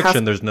without the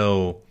friction, there's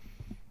no...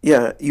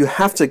 Yeah, you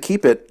have to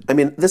keep it... I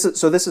mean, this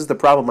is the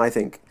problem, I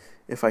think,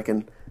 if I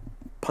can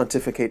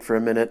pontificate for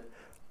a minute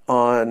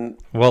on...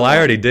 Well, I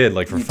already did,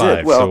 for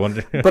 5. Well,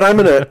 but I'm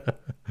going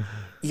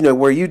to...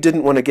 where you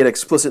didn't want to get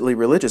explicitly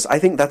religious, I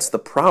think that's the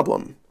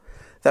problem.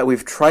 That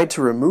we've tried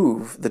to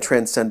remove the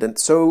transcendent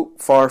so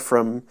far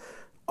from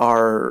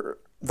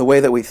the way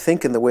that we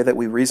think and the way that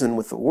we reason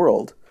with the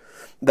world,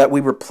 that we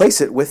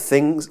replace it with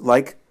things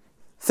like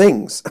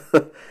things.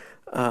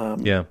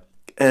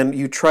 And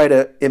you try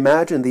to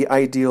imagine the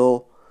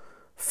ideal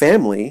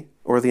family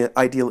or the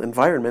ideal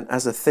environment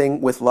as a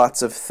thing with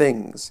lots of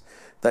things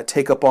that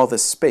take up all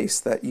this space,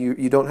 that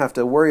you don't have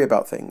to worry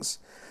about things.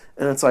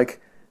 And it's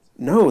like,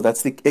 no,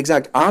 that's the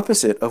exact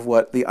opposite of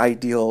what the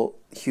ideal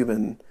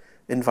human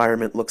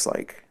environment looks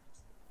like.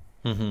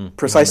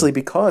 Precisely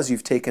because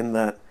you've taken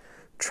that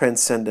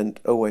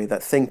transcendent away,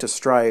 that thing to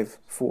strive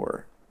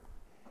for.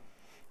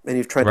 And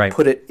you've tried to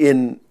put it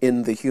in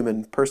the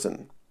human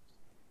person.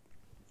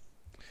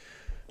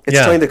 It's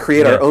trying to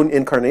create our own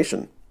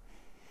incarnation.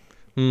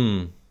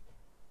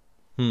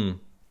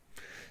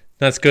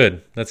 That's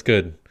good.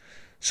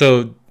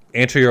 So,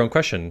 answer your own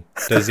question.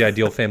 Does the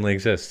ideal family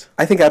exist?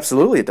 I think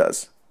absolutely it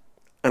does.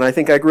 And I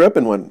think I grew up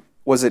in one.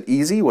 Was it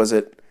easy? Was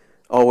it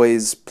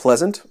always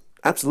pleasant?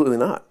 Absolutely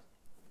not.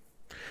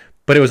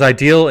 But it was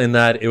ideal in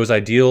that it was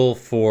ideal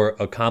for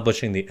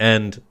accomplishing the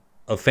end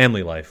of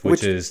family life,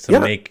 which is to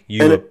make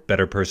you a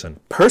better person.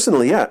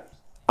 Personally,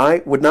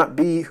 I would not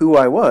be who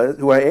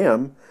I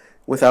am,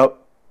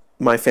 without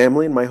my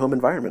family and my home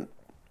environment.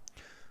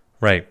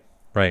 Right.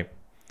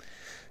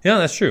 Yeah,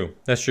 that's true.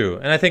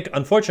 And I think,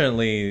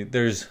 unfortunately,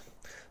 the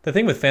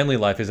thing with family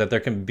life is that there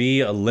can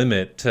be a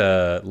limit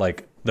to,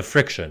 the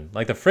friction.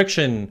 The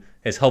friction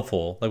is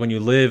helpful. When you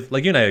live,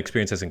 you and I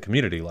experience this in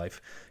community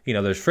life.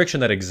 There's friction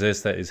that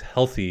exists that is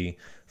healthy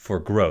for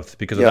growth,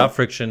 because without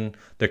friction,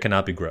 there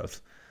cannot be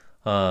growth.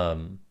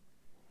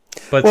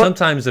 But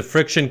sometimes the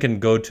friction can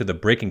go to the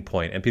breaking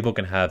point, and people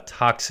can have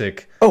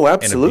toxic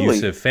and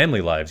abusive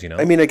family lives.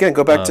 I mean, again,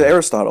 go back to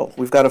Aristotle.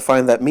 We've got to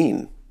find that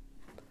mean.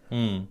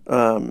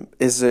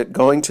 Is it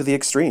going to the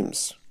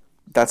extremes?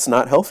 That's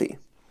not healthy.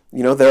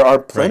 There are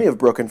plenty of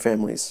broken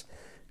families.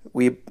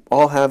 We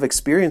all have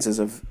experiences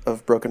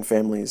of broken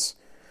families,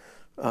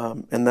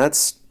 and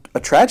that's a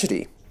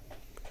tragedy.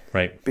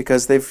 Right.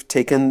 Because they've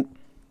taken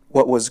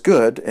what was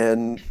good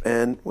and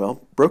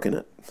broken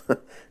it,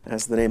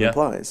 as the name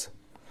implies.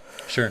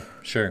 Sure.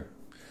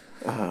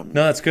 No,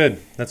 that's good.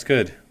 That's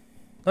good.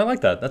 I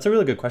like that. That's a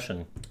really good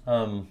question.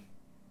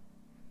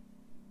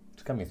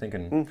 It's got me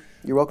thinking.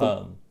 You're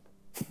welcome.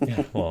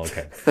 Yeah. Well,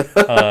 okay.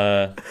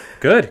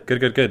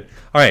 Good.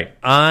 All right.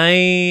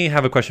 I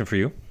have a question for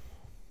you.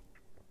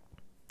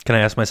 Can I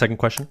ask my second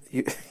question?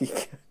 You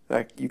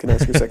can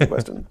ask your second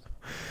question.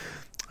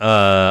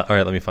 All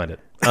right. Let me find it.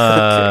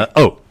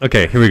 Oh,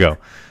 okay. Here we go.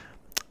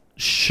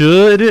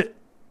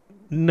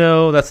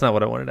 No, that's not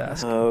what I wanted to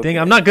ask. Okay. Dang,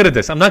 I'm not good at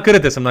this.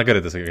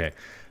 Okay.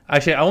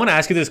 Actually, I want to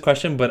ask you this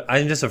question, but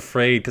I'm just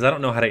afraid because I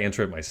don't know how to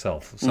answer it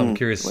myself. So I'm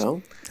curious.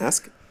 Well,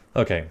 ask.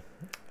 Okay.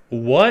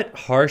 What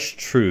harsh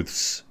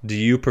truths do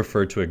you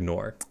prefer to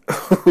ignore?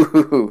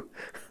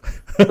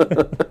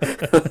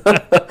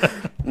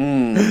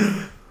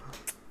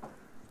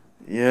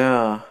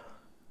 Yeah.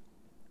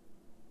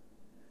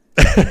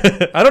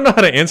 I don't know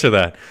how to answer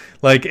that.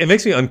 Like, it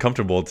makes me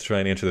uncomfortable to try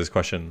and answer this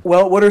question.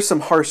 Well, what are some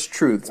harsh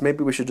truths?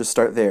 Maybe we should just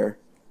start there.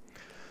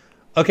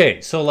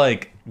 Okay, so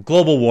like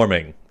global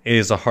warming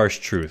is a harsh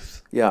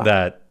truth. Yeah.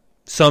 That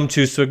some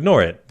choose to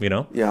ignore it, you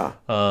know? Yeah.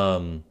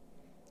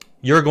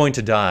 You're going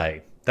to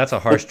die. That's a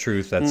harsh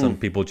truth that some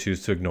people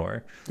choose to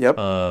ignore. Yep.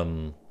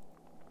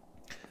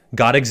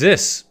 God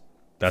exists.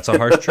 That's a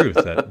harsh truth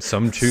that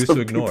some choose to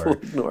ignore.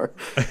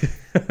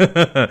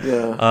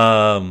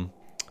 Yeah.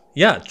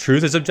 Yeah,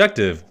 truth is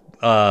objective.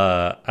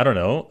 I don't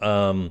know.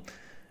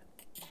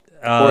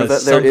 Or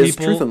that there is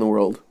truth in the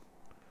world.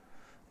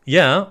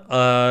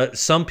 Yeah.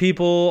 Some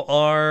people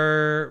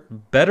are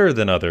better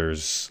than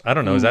others. I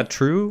don't know. Is that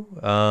true?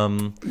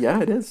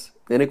 Yeah, it is.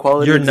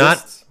 Inequality You're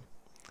exists.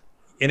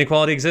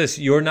 Inequality exists.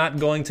 You're not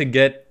going to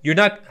get. You're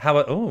not. How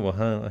about?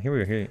 Oh, here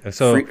we are.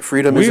 So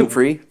Freedom isn't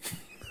free.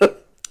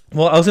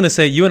 Well, I was going to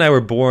say you and I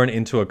were born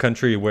into a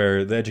country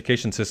where the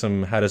education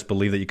system had us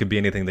believe that you could be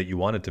anything that you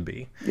wanted to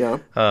be. Yeah.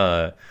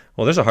 Well,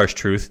 there's a harsh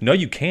truth. No,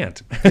 you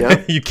can't.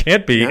 Yeah. You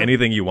can't be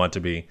anything you want to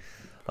be.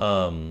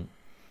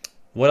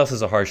 What else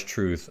is a harsh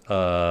truth?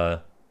 Yeah,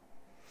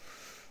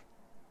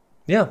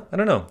 I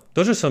don't know.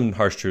 Those are some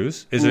harsh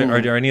truths.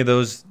 Are there any of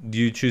those? Do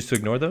you choose to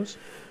ignore those?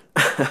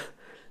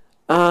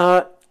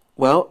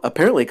 Well,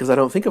 apparently, because I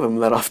don't think of them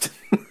that often.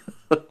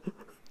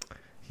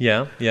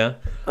 Yeah.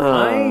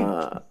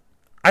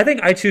 I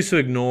think I choose to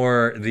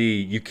ignore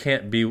you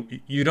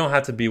don't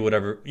have to be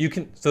whatever you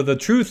can. So the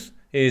truth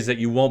is that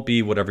you won't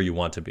be whatever you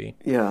want to be.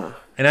 Yeah.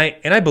 And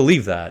I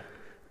believe that,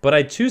 but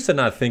I choose to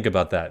not think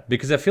about that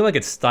because I feel like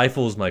it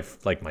stifles my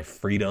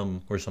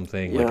freedom or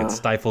something. Like Yeah. it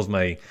stifles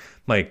my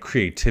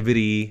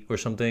creativity or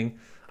something.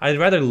 I'd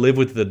rather live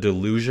with the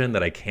delusion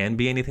that I can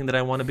be anything that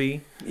I want to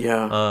be.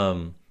 Yeah.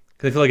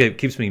 Because I feel like it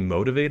keeps me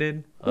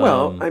motivated.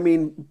 Well, I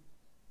mean,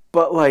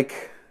 but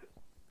like,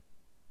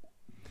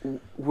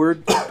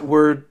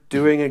 we're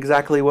doing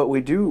exactly what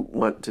we do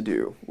want to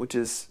do, which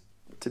is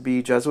to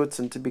be Jesuits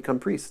and to become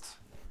priests.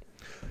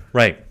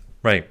 Right.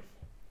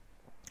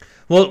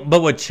 Well,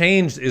 but what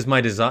changed is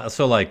my desire.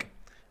 So like,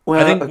 Well,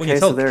 I think when okay, you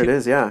so tell there it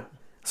is. Yeah.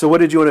 So what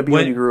did you want to be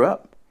when When- you grew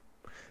up?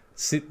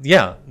 See,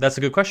 yeah, that's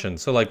a good question.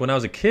 So like when I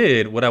was a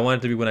kid, what I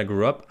wanted to be when I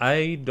grew up,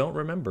 I don't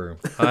remember.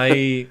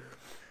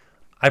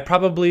 I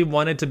probably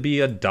wanted to be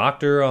a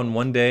doctor on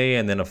one day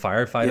and then a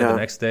firefighter Yeah. the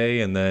next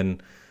day. And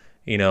then,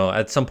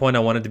 at some point I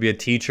wanted to be a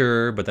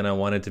teacher, but then I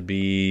wanted to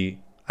be,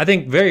 I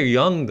think very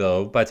young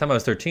though, by the time I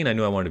was 13, I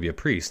knew I wanted to be a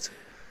priest.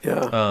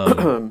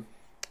 Yeah.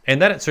 And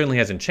that certainly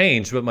hasn't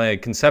changed, but my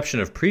conception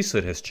of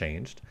priesthood has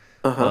changed.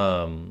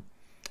 Uh-huh.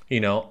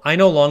 I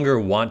no longer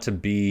want to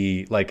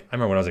be like, I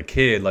remember when I was a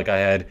kid, like I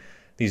had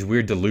these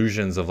weird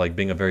delusions of like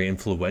being a very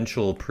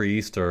influential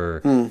priest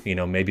or,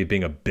 maybe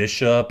being a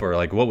bishop or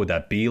like, what would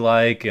that be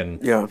like?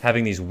 And Yeah.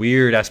 having these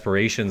weird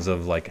aspirations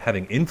of like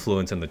having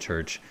influence in the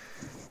church.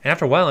 And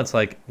after a while, it's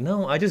like,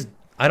 no,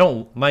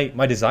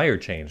 my desire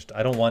changed.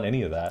 I don't want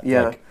any of that.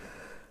 Yeah.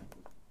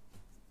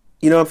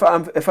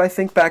 Like, If I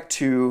think back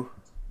to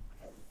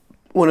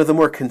one of the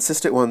more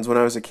consistent ones when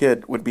I was a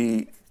kid would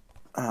be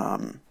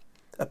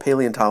a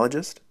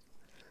paleontologist,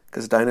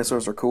 because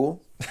dinosaurs are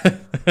cool.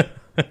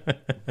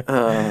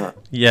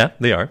 yeah,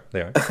 they are.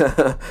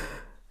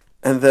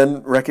 And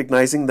then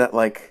recognizing that,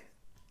 like,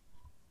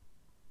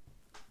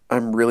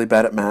 I'm really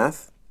bad at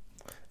math.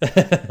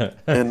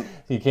 And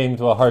You came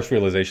to a harsh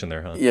realization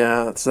there, huh?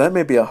 yeah, so that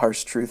may be a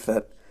harsh truth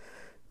that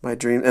my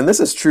dream, and this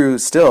is true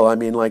still. I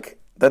mean, like,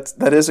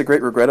 that is a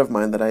great regret of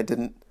mine that I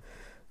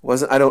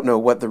don't know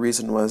what the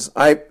reason was.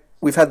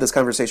 We've had this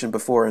conversation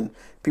before, and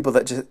people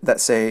that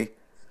say,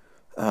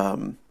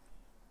 I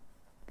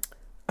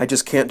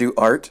just can't do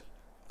art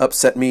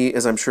upset me,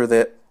 as I'm sure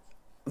that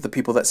the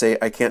people that say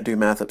I can't do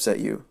math upset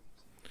you.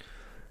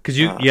 Because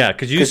you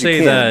say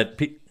can.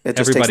 that It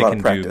just takes everybody a lot can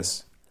of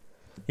practice. do.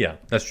 Yeah,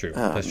 that's true.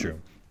 That's true.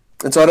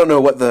 And so I don't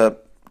know what the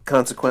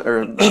consequent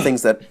or the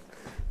things that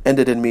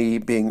ended in me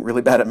being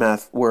really bad at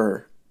math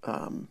were.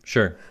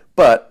 Sure.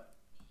 But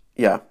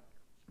yeah,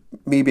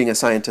 me being a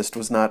scientist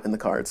was not in the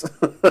cards.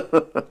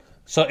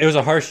 So it was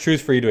a harsh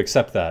truth for you to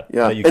accept that.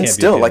 Yeah, that you and can't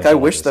still, be a like, I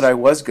wish paleontologist. that I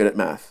was good at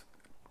math,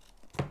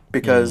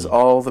 because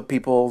all the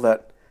people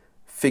that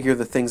figure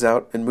the things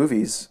out in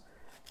movies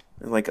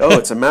Like, oh,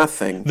 it's a math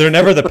thing. They're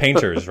never the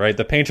painters, right?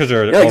 The painters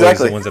are Yeah, always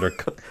exactly. the ones that are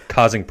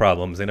causing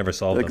problems. They never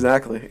solve them.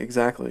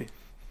 Exactly.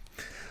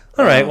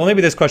 All right. Well,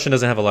 maybe this question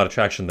doesn't have a lot of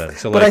traction then.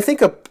 So, But like, I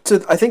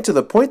think to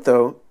the point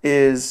though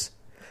is,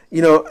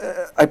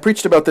 I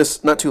preached about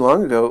this not too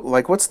long ago.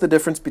 Like, what's the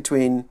difference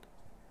between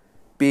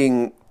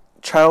being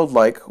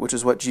childlike, which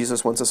is what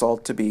Jesus wants us all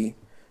to be,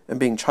 and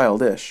being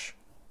childish?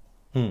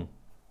 And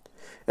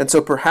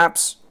so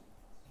perhaps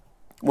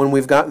when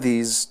we've got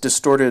these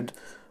distorted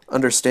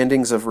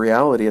understandings of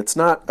reality, it's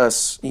not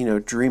us,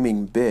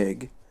 dreaming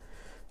big.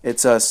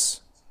 It's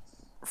us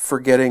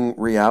forgetting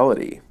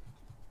reality.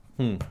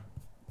 The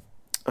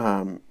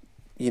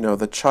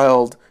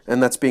child,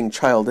 and that's being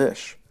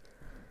childish.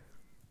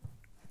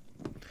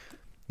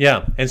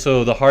 yeah. And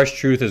so the harsh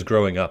truth is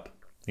growing up,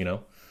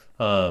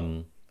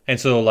 and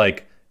so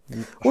like,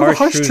 Well, the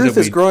harsh truths truth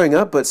that is growing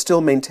up, but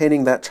still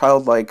maintaining that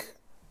childlike.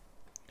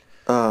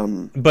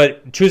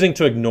 But choosing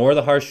to ignore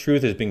the harsh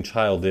truth is being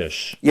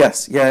childish.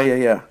 Yes,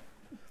 yeah.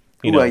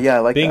 Ooh, yeah, I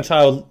like being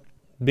that.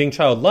 being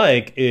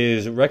childlike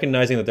is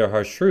recognizing that there are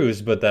harsh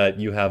truths, but that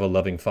you have a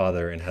loving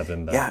Father in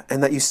heaven. That, Yeah,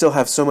 and that you still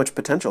have so much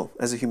potential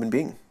as a human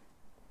being.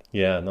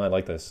 yeah, no, I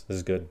like this. This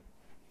is good.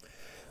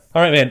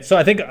 All right, man. So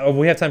I think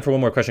we have time for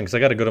one more question because I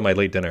got to go to my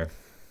late dinner.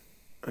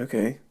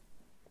 Okay.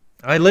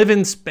 I live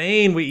in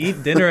Spain. We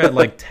eat dinner at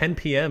like 10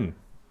 p.m.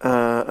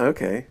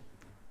 Okay.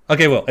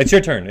 Okay, well, it's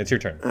your turn. It's your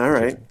turn. All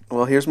right.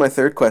 Well, here's my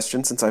third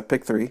question since I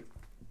picked three,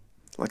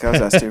 like I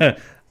was asked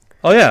to.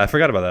 Oh, yeah, I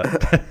forgot about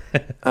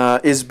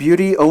that. Is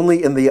beauty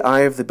only in the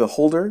eye of the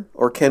beholder,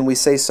 or can we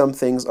say some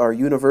things are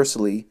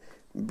universally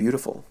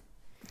beautiful?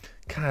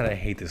 God, I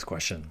hate this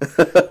question.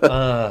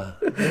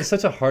 It's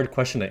such a hard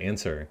question to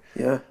answer.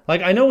 Yeah.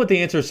 Like, I know what the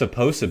answer is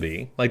supposed to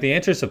be. Like, the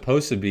answer is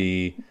supposed to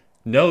be,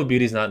 no,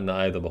 beauty's not in the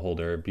eye of the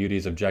beholder. Beauty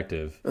is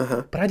objective.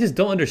 But I just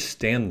don't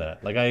understand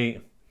that. Like, Are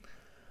you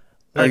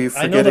I know the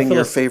forgetting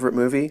your favorite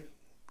movie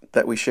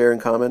that we share in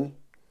common?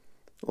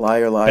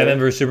 Liar, Liar. Batman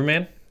vs.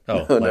 Superman?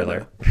 Oh, No, liar, no.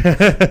 liar.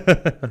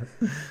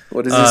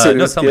 What does he say to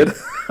no, his tell me. kid?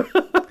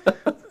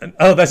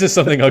 Oh, that's just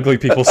something ugly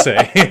people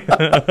say.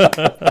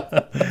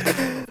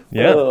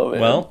 Yeah. Oh, man.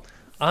 Well,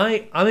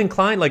 I'm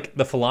inclined, like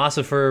the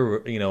philosopher,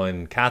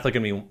 and Catholic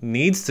in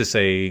me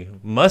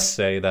must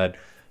say that,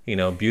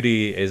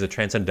 beauty is a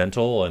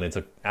transcendental and it's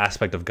an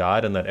aspect of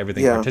God and that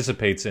everything Yeah.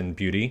 participates in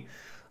beauty.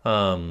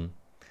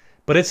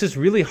 But it's just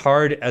really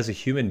hard as a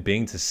human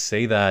being to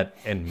say that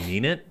and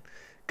mean it.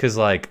 Because,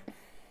 like,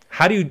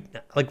 how does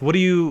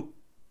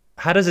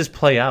this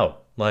play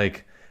out?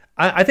 Like,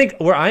 I think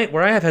where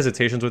I have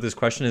hesitations with this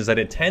question is that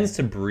it tends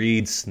to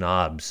breed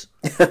snobs.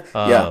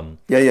 Yeah.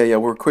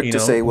 We're quick to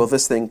know? say, well,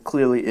 this thing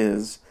clearly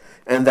is.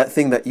 And that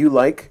thing that you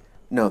like,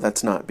 no,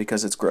 that's not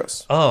because it's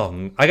gross. I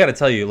got to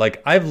tell you,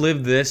 like, I've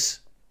lived this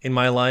in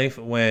my life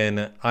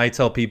when I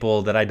tell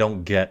people that I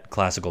don't get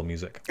classical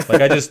music.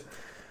 Like, I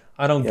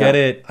don't get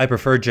it. I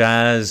prefer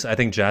jazz. I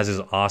think jazz is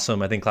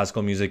awesome. I think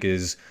classical music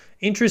is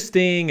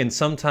interesting and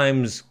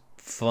sometimes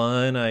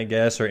fun, I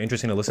guess, or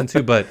interesting to listen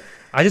to, but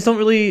I just don't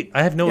really,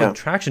 I have no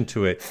attraction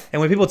to it. And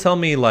when people tell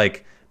me,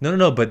 like,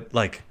 no, but,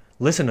 like,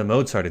 listen to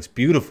Mozart, it's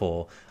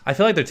beautiful, I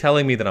feel like they're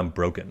telling me that I'm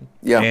broken.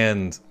 Yeah.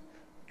 And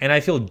I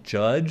feel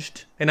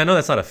judged. And I know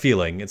that's not a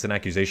feeling, it's an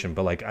accusation,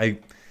 but, like,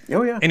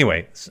 Oh, yeah.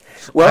 anyway,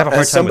 Well, I have a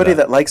hard as time with somebody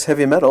that likes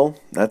heavy metal,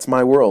 that's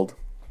my world.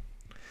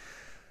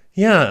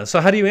 Yeah, so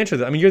how do you answer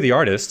that? I mean, you're the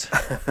artist.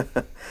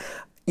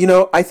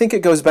 I think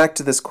it goes back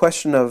to this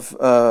question of,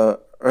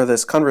 or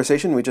this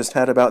conversation we just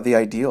had about the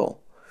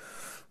ideal.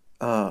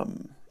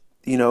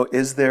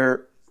 Is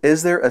there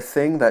a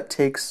thing that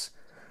takes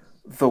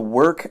the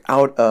work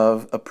out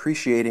of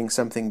appreciating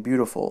something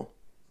beautiful?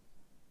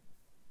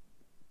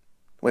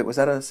 Wait, was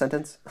that a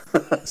sentence?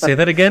 Say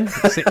that again?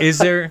 Is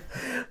there...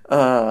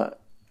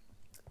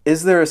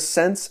 Is there a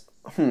sense?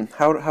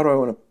 How do I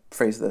want to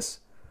phrase this?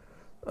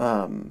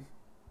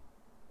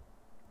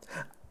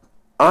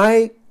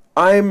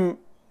 I'm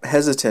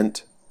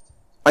hesitant.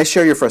 I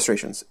share your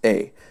frustrations,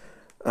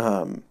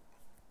 and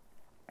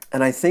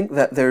I think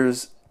that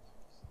there's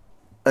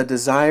a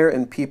desire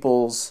in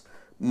people's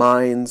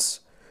minds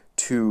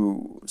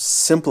to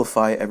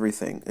simplify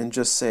everything and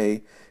just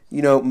say,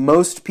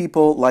 most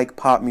people like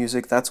pop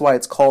music. That's why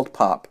it's called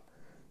pop.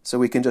 So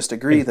we can just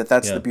agree that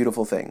that's the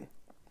beautiful thing.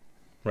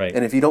 Right.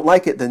 And if you don't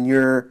like it, then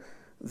you're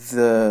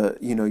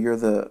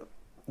the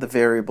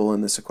variable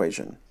in this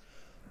equation.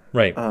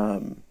 Right.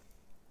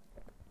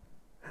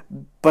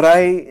 But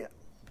I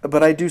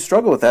do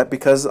struggle with that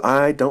because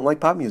I don't like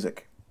pop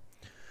music.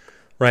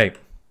 Right.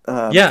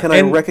 Can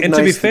I recognize and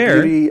to be the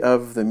fair, beauty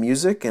of the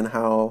music and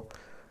how?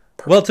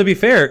 Well, to be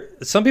fair,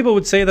 some people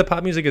would say that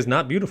pop music is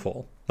not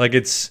beautiful. Like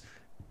it's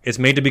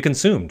made to be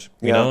consumed,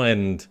 you know,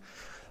 and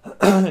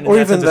or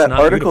even that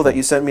article that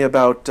you sent me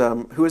about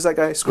who is that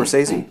guy?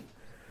 Scorsese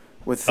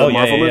with the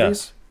Marvel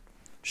movies.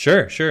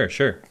 Sure.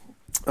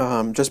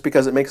 Just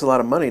because it makes a lot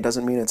of money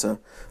doesn't mean it's a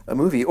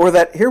movie. Or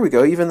that, here we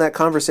go, even that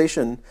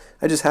conversation,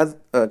 I just had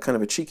kind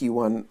of a cheeky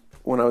one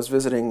when I was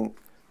visiting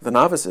the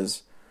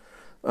novices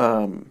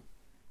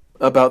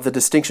about the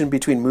distinction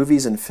between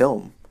movies and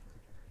film.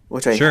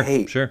 which I Sure,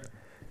 hate sure.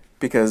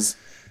 because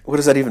what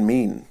does that even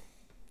mean?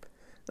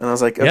 And I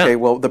was like, okay,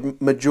 well, the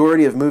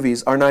majority of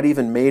movies are not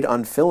even made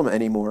on film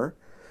anymore.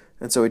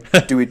 And so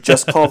do we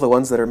just call the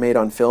ones that are made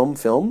on film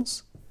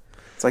films?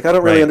 It's like, I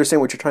don't really Right.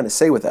 understand what you're trying to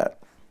say with that.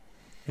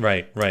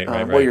 Right.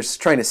 What you're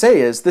trying to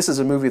say is, this is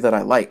a movie that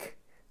I like,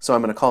 so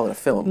I'm going to call it a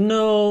film.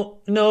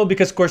 No,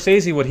 because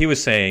Scorsese, what he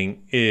was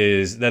saying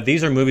is that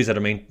these are movies that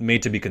are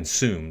made to be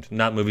consumed,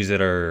 not movies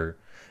that are.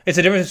 It's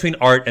a difference between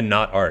art and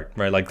not art,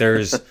 right? Like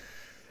there's,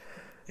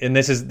 and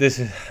this is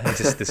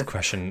just this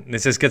question.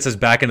 This just gets us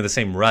back into the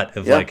same rut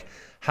of like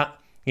how.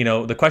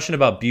 The question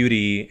about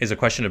beauty is a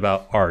question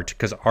about art,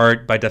 because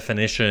art, by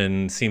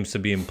definition, seems to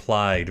be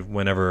implied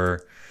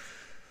whenever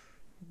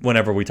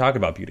we talk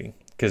about beauty,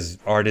 because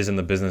art is in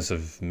the business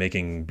of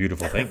making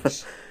beautiful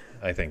things,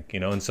 I think,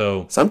 and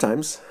so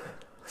Sometimes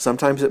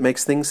it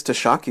makes things to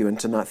shock you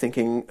into not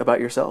thinking about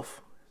yourself.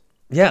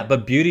 yeah,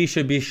 but beauty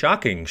should be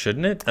shocking,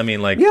 shouldn't it? I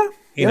mean, like,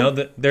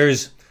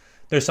 there's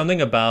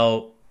something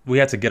about, we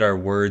have to get our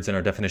words and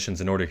our definitions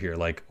in order here.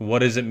 Like, what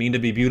does it mean to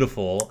be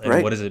beautiful, and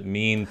Right. what does it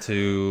mean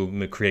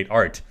to create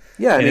art?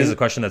 Yeah, it is a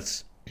question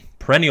that's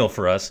perennial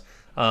for us.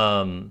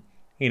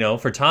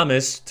 For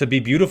Thomas, to be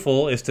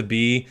beautiful is to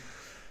be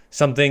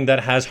something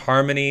that has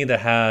harmony, that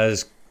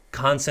has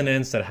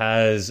consonance, that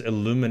has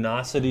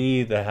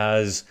luminosity, that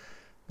has,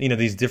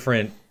 these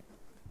different,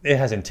 it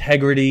has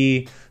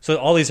integrity. So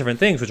all these different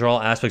things, which are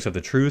all aspects of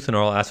the truth and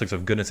are all aspects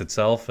of goodness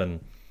itself.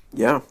 And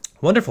Yeah.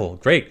 wonderful,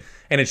 great.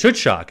 And it should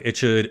shock. It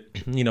should,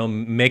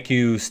 make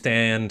you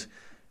stand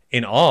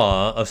in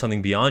awe of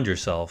something beyond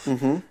yourself,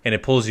 and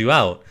it pulls you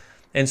out.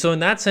 And so in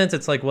that sense,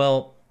 it's like,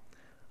 well,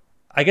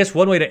 I guess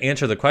one way to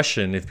answer the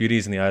question, if beauty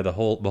is in the eye of the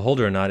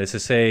beholder or not, is to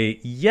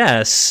say,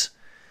 yes,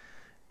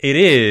 it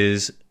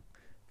is,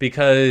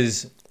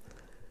 because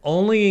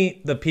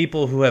only the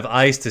people who have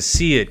eyes to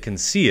see it can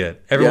see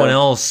it. Everyone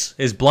else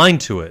is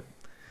blind to it.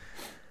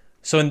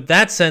 So in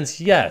that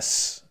sense,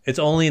 yes, it's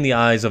only in the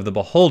eyes of the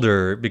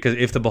beholder, because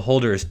if the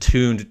beholder is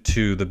tuned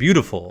to the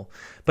beautiful.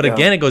 But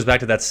again, it goes back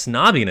to that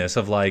snobbiness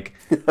of like,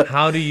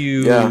 how do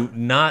you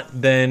not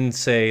then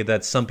say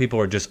that some people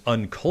are just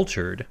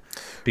uncultured?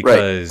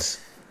 Because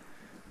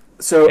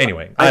so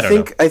anyway, I don't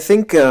know. I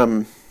think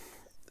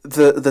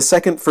the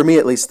second, for me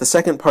at least, the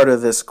second part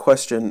of this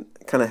question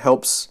kind of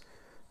helps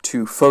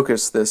to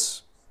focus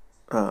this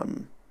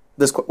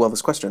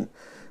question.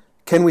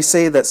 Can we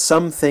say that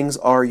some things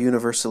are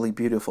universally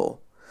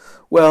beautiful?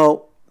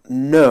 Well,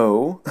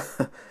 no,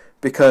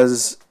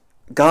 because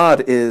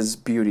God is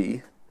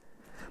beauty,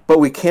 but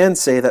we can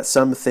say that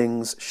some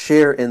things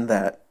share in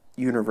that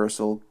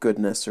universal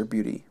goodness or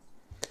beauty.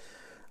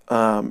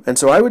 And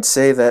so I would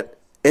say that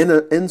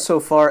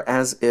insofar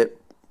as it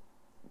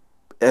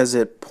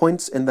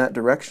points in that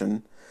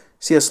direction,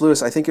 C.S.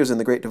 Lewis, I think it was in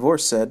The Great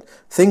Divorce, said,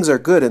 things are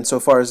good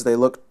insofar as they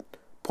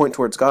point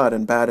towards God,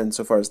 and bad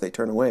insofar as they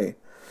turn away.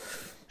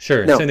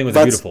 Sure, Now, same thing with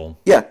the beautiful.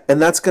 Yeah,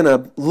 and that's going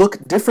to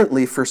look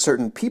differently for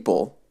certain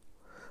people.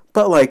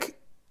 But like,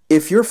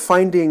 if you're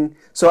finding,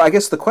 so I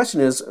guess the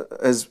question is,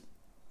 as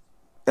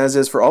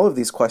is for all of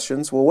these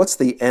questions, well, what's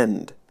the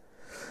end?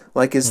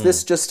 Like, is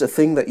this just a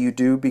thing that you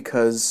do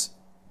because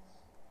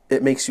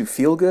it makes you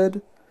feel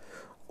good?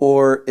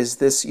 Or is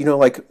this,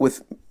 like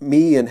with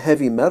me and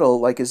heavy metal,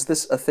 like, is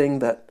this a thing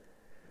that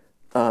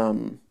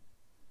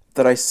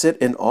that I sit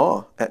in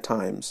awe at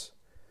times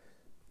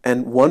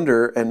and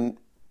wonder and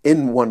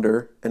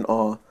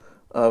awe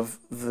of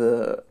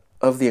the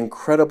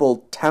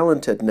incredible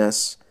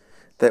talentedness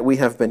that we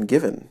have been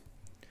given?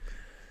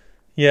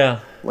 Yeah.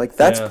 Like,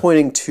 that's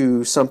pointing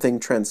to something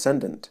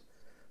transcendent,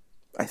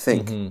 I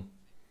think.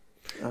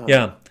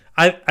 Yeah.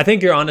 I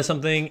think you're onto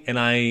something, and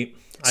I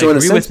So in a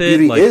agree sense, with it.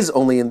 beauty is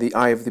only in the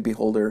eye of the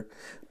beholder,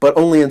 but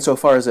only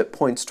insofar as it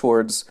points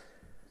towards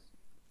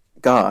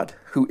God,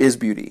 who is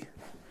beauty.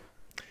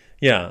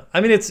 Yeah.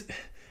 I mean,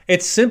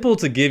 it's simple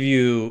to give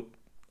you,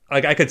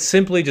 like, I could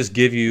simply just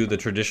give you the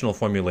traditional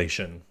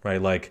formulation,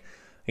 right? Like,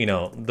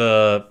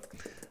 a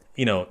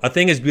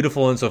thing is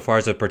beautiful insofar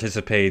as it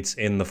participates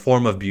in the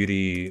form of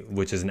beauty,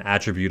 which is an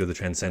attribute of the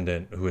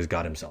transcendent, who is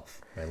God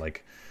himself, right?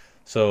 Like,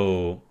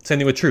 so same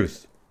thing with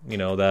truth,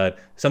 that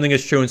something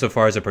is true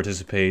insofar as it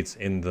participates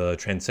in the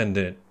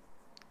transcendent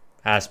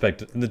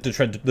aspect,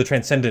 the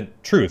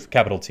transcendent truth,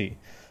 capital T.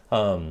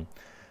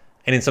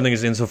 And in something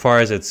is insofar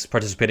as it's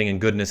participating in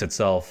goodness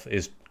itself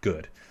is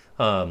good.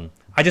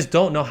 I just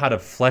don't know how to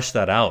flesh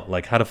that out,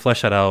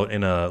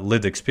 in a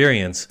lived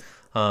experience.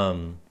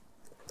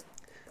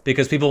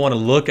 Because people want to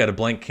look at a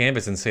blank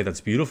canvas and say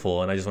that's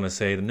beautiful, and I just want to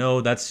say, no,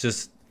 that's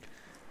just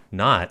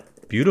not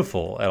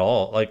beautiful at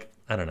all. Like,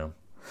 I don't know.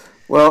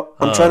 Well,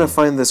 I'm trying to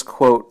find this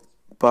quote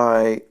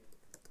by,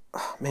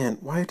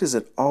 why does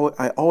it always,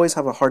 I always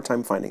have a hard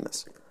time finding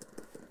this.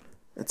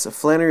 It's a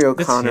Flannery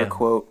O'Connor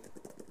quote.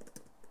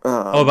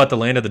 About the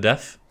land of the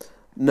deaf?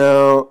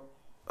 No.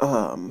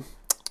 In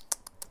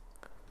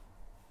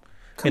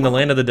the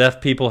land of the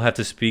deaf, people have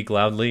to speak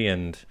loudly,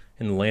 and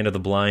in the land of the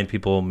blind,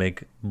 people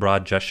make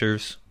broad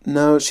gestures.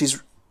 No,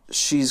 she's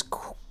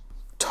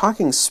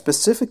talking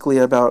specifically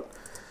about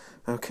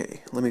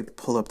Okay, let me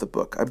pull up the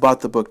book. I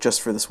bought the book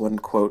just for this one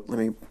quote. Let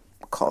me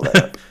call that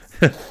up.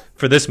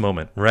 For this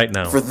moment, right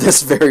now. For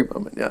this very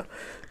moment, yeah.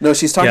 No,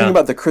 she's talking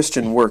about the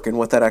Christian work and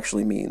what that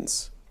actually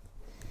means.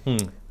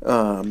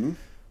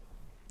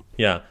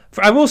 Yeah.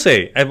 I will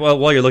say,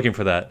 while you're looking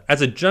for that,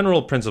 as a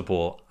general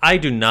principle, I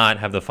do not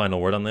have the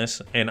final word on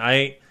this, and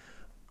I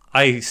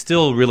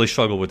still really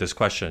struggle with this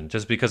question,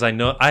 just because I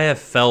know I have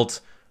felt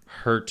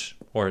hurt,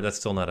 or that's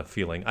still not a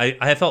feeling. I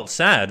have felt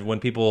sad when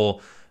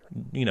people,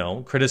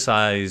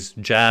 criticize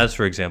jazz,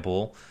 for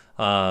example,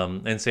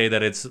 and say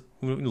that it's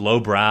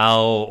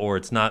lowbrow or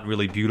it's not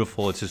really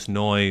beautiful, it's just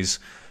noise.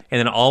 And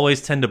then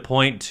always tend to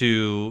point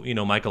to,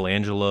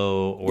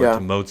 Michelangelo or to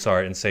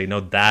Mozart and say, no,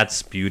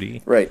 that's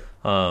beauty. Right.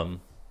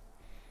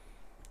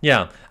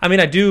 Yeah. I mean,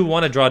 I do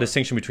want to draw a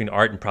distinction between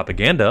art and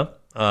propaganda.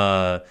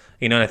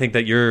 And I think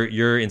that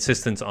your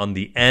insistence on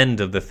the end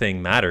of the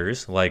thing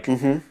matters. Like,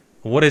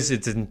 what is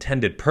its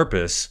intended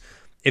purpose?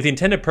 If the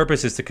intended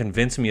purpose is to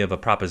convince me of a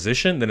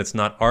proposition, then it's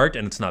not art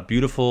and it's not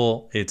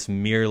beautiful. It's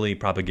merely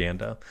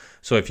propaganda.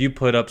 So if you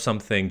put up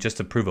something just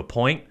to prove a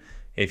point,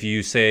 if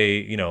you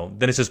say, then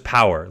it's just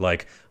power.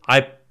 Like,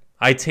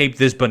 I taped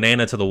this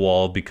banana to the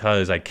wall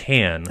because I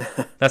can.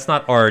 That's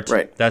not art.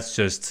 Right. That's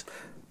just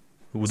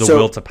the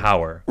will to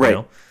power.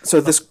 Right.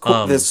 So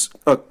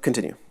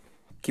continue.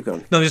 Keep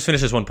going. No, just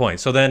finish this one point.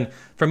 So then,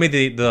 for me,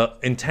 the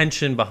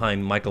intention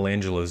behind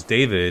Michelangelo's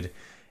David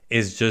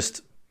is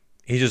just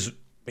he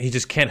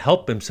just can't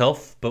help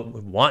himself but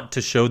want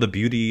to show the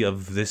beauty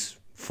of this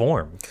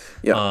form.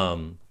 Yeah.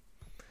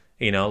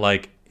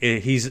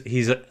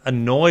 He's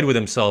annoyed with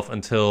himself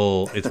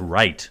until it's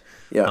right.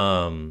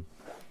 Yeah. And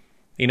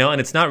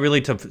it's not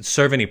really to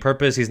serve any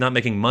purpose. He's not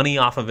making money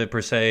off of it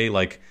per se.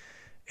 Like,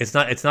 it's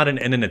not an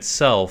end in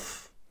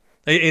itself.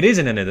 It is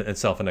an end in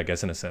itself, I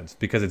guess, in a sense,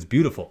 because it's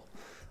beautiful.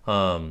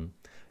 A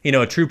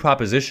true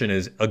proposition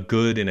is a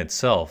good in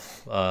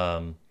itself.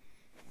 I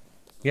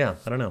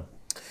don't know.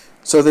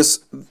 So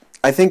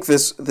I think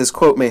this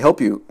quote may help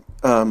you.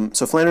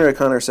 So Flannery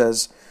O'Connor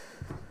says,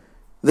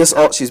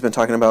 she's been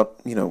talking about,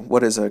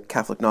 what is a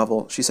Catholic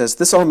novel. She says,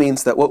 this all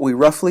means that what we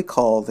roughly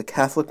call the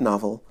Catholic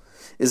novel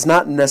is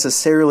not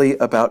necessarily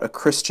about a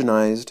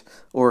Christianized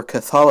or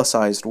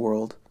Catholicized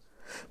world,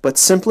 but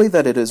simply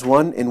that it is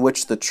one in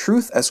which the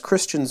truth as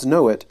Christians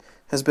know it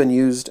has been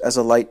used as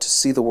a light to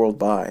see the world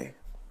by.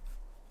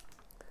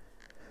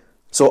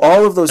 So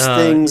all of those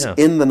things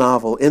in the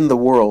novel, in the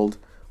world,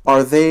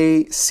 are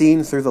they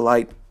seen through the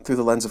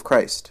lens of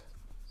Christ?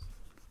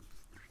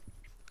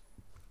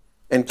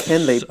 And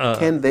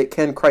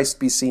can Christ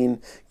be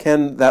seen?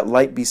 Can that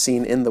light be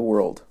seen in the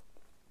world?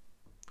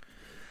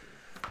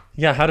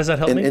 Yeah, how does that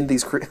help me? In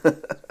these,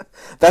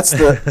 that's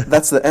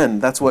the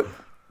end.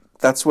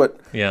 That's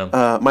what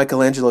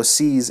Michelangelo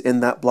sees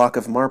in that block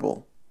of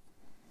marble.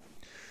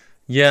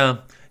 Yeah,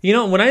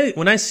 when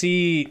I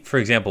see, for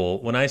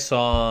example, what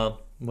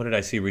did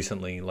I see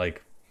recently?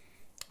 Like,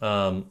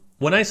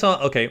 when I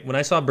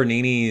saw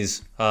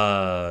Bernini's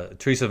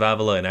Teresa of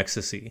Avila in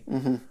Ecstasy,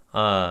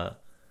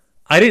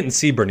 I didn't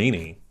see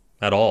Bernini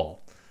at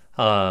all.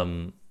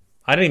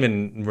 I didn't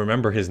even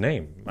remember his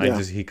name.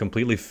 He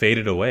completely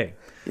faded away.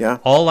 Yeah.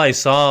 All I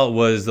saw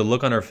was the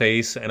look on her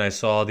face, and I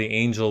saw the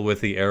angel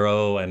with the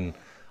arrow, and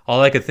all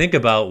I could think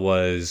about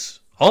was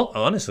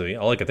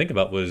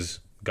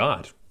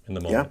God in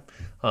the moment.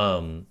 Yeah.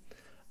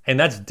 And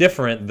that's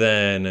different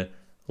than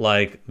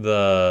like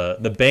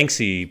the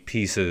Banksy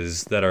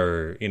pieces that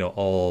are,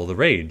 all the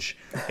rage.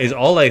 Is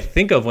all I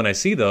think of when I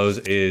see those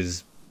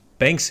is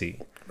Banksy.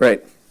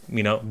 Right.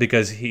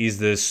 Because he's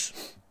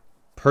this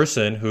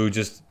person who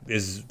just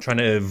is trying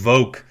to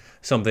evoke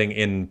something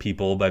in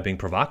people by being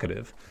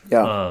provocative.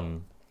 Yeah.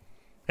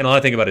 And all I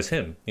think about is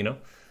him,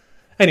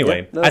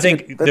 Anyway, I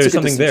think there's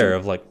something there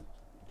of like,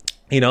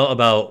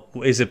 about,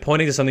 is it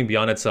pointing to something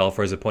beyond itself,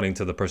 or is it pointing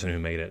to the person who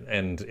made it?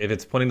 And if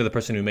it's pointing to the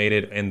person who made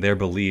it and their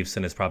beliefs,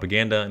 and it's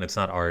propaganda, and it's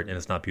not art, and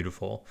it's not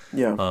beautiful.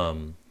 Yeah.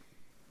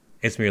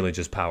 It's merely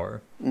just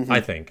power, I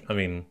think. I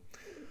mean,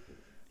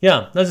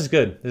 yeah, this is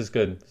good. This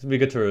would be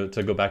good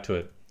to go back to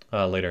it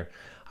later.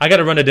 I got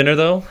to run to dinner,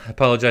 though. I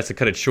apologize to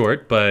cut it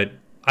short, but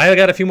I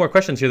got a few more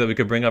questions here that we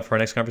could bring up for our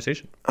next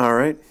conversation. All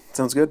right.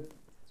 Sounds good.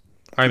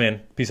 All right,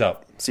 man. Peace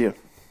out. See you.